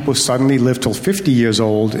why people suddenly live till 50 years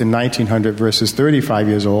old in 1900 versus 35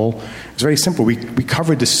 years old. It's very simple. We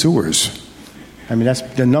covered the sewers. I mean, that's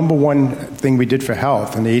the number one thing we did for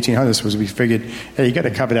health in the 1800s was we figured, hey, you got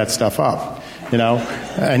to cover that stuff up.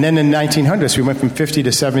 And then in the 1900s, we went from 50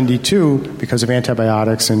 to 72 because of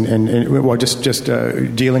antibiotics and just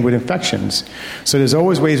dealing with infections. So there's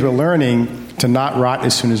always ways we're learning to not rot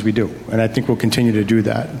as soon as we do. And I think we'll continue to do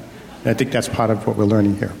that. And I think that's part of what we're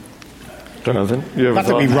learning here. Jonathan, you have not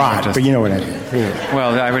that we rot, but you know what I mean. Yeah.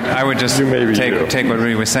 Well, I would just take what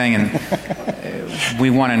Rudy was saying, and we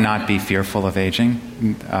want to not be fearful of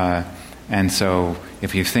aging. And so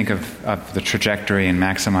if you think of the trajectory and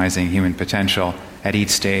maximizing human potential at each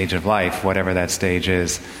stage of life, whatever that stage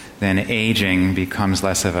is, then aging becomes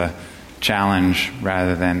less of a challenge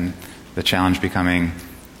rather than the challenge becoming,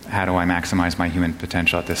 how do I maximize my human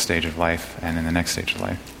potential at this stage of life and in the next stage of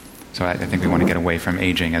life? So I think we want to get away from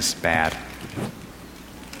aging as bad.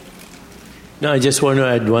 No, I just want to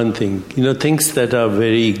add one thing. Things that are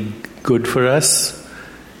very good for us,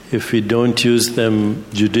 if we don't use them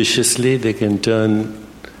judiciously, they can turn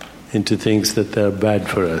into things that are bad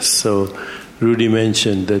for us. So Rudy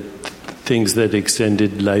mentioned that things that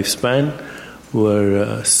extended lifespan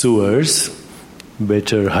were sewers,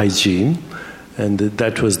 better hygiene, and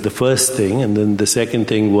that was the first thing. And then the second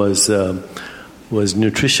thing was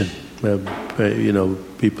nutrition.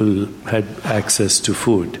 People had access to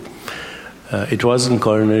food. It wasn't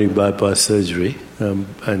coronary bypass surgery,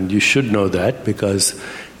 and you should know that because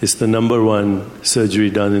it's the number one surgery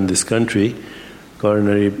done in this country.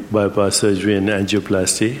 Coronary bypass surgery and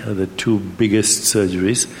angioplasty are the two biggest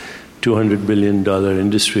surgeries. $200 billion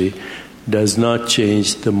industry. Does not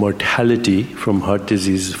change the mortality from heart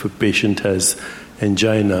disease if a patient has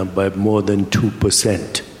angina by more than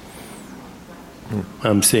 2%.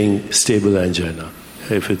 I'm saying stable angina.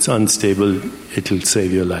 If it's unstable, it'll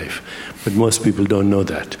save your life. But most people don't know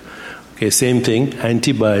that. Okay, same thing,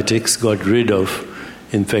 antibiotics got rid of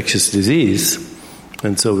infectious disease,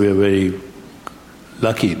 and so we are very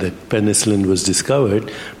lucky that penicillin was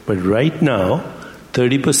discovered. But right now,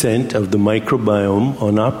 30% of the microbiome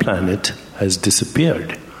on our planet has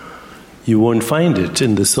disappeared. You won't find it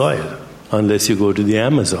in the soil unless you go to the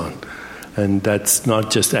Amazon. And that's not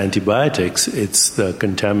just antibiotics, it's the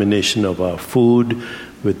contamination of our food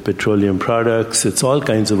with petroleum products, it's all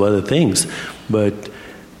kinds of other things. But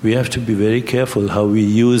we have to be very careful how we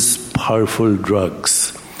use powerful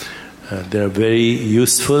drugs. They're very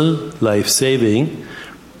useful, life-saving.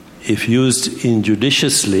 If used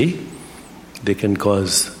injudiciously, they can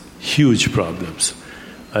cause huge problems.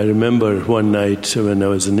 I remember one night when I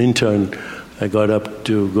was an intern, I got up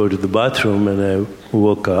to go to the bathroom, and I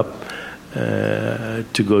woke up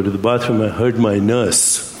to go to the bathroom. I heard my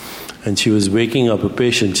nurse, and she was waking up a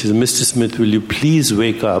patient. She said, "Mr. Smith, will you please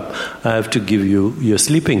wake up? I have to give you your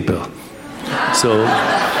sleeping pill." So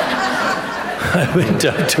I went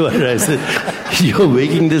up to her, I said, "You're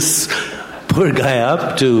waking this poor guy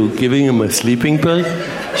up to giving him a sleeping pill?"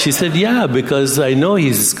 She said, "Yeah, because I know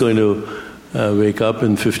he's going to wake up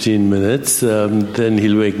in 15 minutes. Then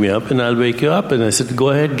he'll wake me up and I'll wake you up." And I said, "Go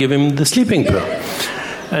ahead, give him the sleeping pill."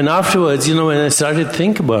 And afterwards, when I started to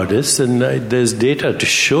think about this, and there's data to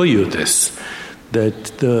show you this, that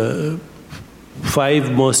the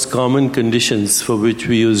 5 most common conditions for which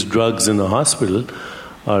we use drugs in the hospital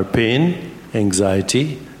are pain,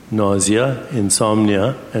 anxiety, nausea,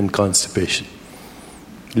 insomnia, and constipation.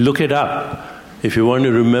 Look it up. If you want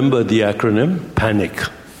to remember the acronym, PANIC.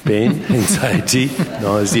 Pain, anxiety,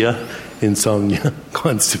 nausea, insomnia,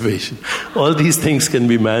 constipation. All these things can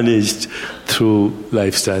be managed through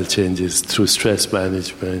lifestyle changes, through stress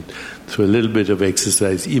management, through a little bit of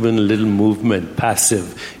exercise, even a little movement,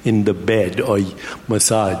 passive in the bed or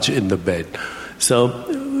massage in the bed. So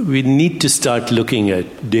we need to start looking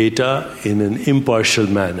at data in an impartial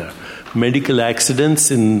manner. Medical accidents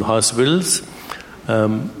in hospitals,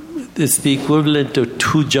 it's the equivalent of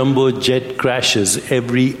 2 jumbo jet crashes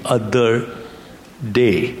every other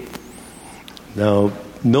day. Now,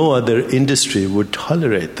 no other industry would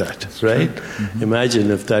tolerate that, right? Mm-hmm.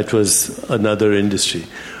 Imagine if that was another industry.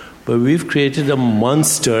 But we've created a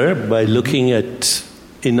monster by looking at,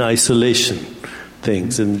 in isolation,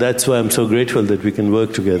 things. And that's why I'm so grateful that we can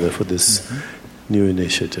work together for this new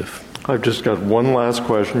initiative. I've just got one last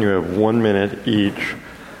question. You have 1 minute each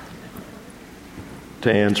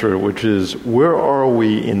to answer it, which is, where are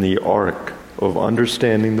we in the arc of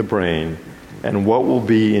understanding the brain, and what will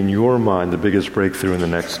be, in your mind, the biggest breakthrough in the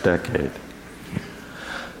next decade?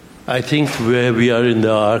 I think where we are in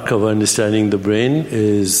the arc of understanding the brain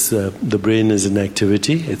is the brain is an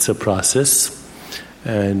activity, it's a process,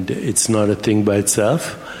 and it's not a thing by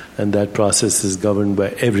itself, and that process is governed by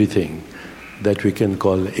everything that we can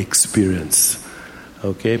call experience.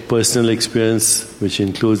 Okay, personal experience, which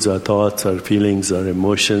includes our thoughts, our feelings, our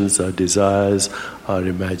emotions, our desires, our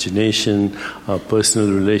imagination, our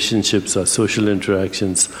personal relationships, our social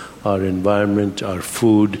interactions, our environment, our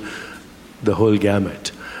food, the whole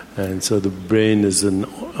gamut. And so the brain is an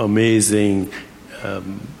amazing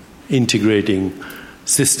integrating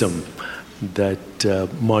system that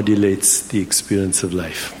modulates the experience of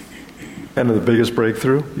life. And the biggest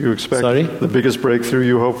breakthrough you expect? Sorry? The biggest breakthrough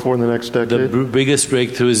you hope for in the next decade? The biggest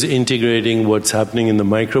breakthrough is integrating what's happening in the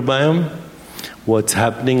microbiome, what's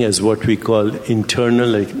happening as what we call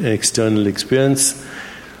internal and external experience,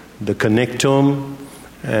 the connectome,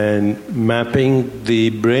 and mapping the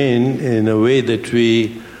brain in a way that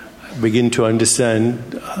we begin to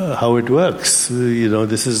understand how it works.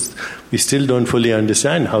 We still don't fully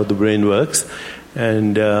understand how the brain works,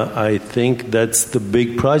 and I think that's the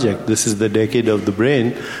big project. This is the decade of the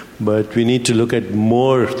brain, but we need to look at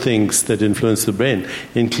more things that influence the brain,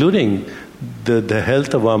 including the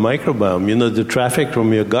health of our microbiome. The traffic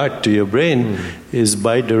from your gut to your brain is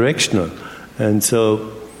bidirectional, and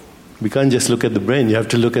so we can't just look at the brain. You have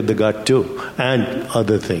to look at the gut too, and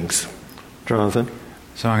other things. Jonathan?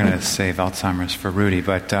 So I'm going to save Alzheimer's for Rudy,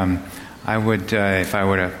 but I would, if I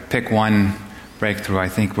were to pick one breakthrough, I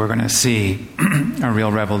think we're going to see a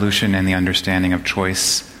real revolution in the understanding of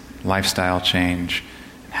choice, lifestyle change,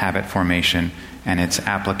 habit formation, and its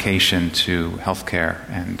application to healthcare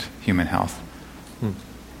and human health.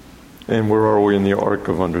 And where are we in the arc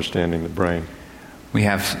of understanding the brain? We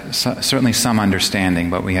have certainly some understanding,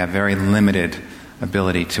 but we have very limited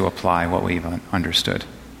ability to apply what we've understood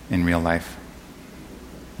in real life.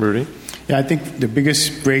 Rudy? Yeah, I think the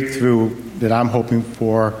biggest breakthrough that I'm hoping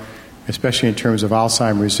for, especially in terms of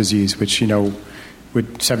Alzheimer's disease, which,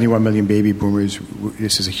 with 71 million baby boomers,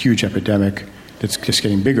 this is a huge epidemic that's just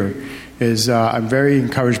getting bigger, is I'm very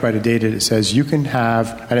encouraged by the data that says you can have,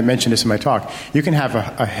 I didn't mention this in my talk, you can have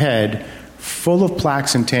a head full of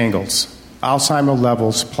plaques and tangles, Alzheimer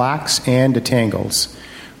levels, plaques and the tangles.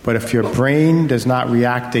 But if your brain does not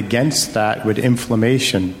react against that with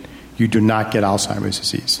inflammation, you do not get Alzheimer's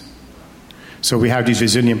disease. So we have these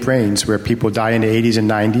resilient brains where people die in the 80s and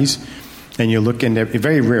 90s, and you look in the,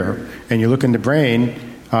 very rare, and you look in the brain,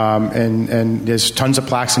 and there's tons of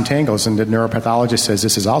plaques and tangles, and the neuropathologist says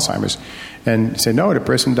this is Alzheimer's. And say, no, the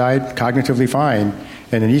person died cognitively fine,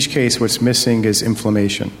 and in each case what's missing is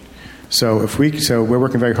inflammation. So we're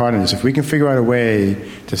working very hard on this. If we can figure out a way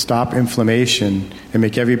to stop inflammation and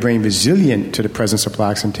make every brain resilient to the presence of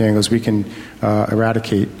plaques and tangles, we can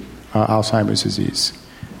eradicate Alzheimer's disease.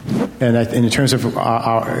 And in terms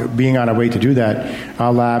of being on our way to do that,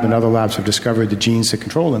 our lab and other labs have discovered the genes that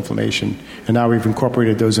control inflammation, and now we've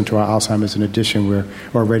incorporated those into our Alzheimer's. In addition, we're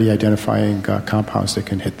already identifying compounds that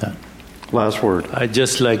can hit that. Last word. I'd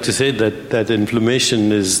just like to say that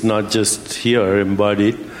inflammation is not just here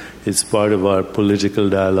embodied. It's part of our political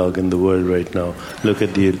dialogue in the world right now. Look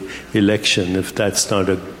at the election, if that's not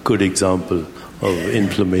a good example of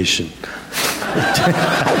inflammation. Very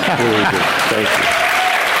good. Thank you.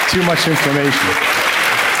 Too much information.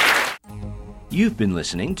 You've been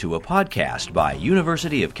listening to a podcast by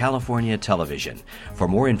University of California Television. For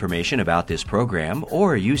more information about this program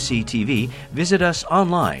or UCTV, visit us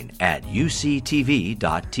online at uctv.tv.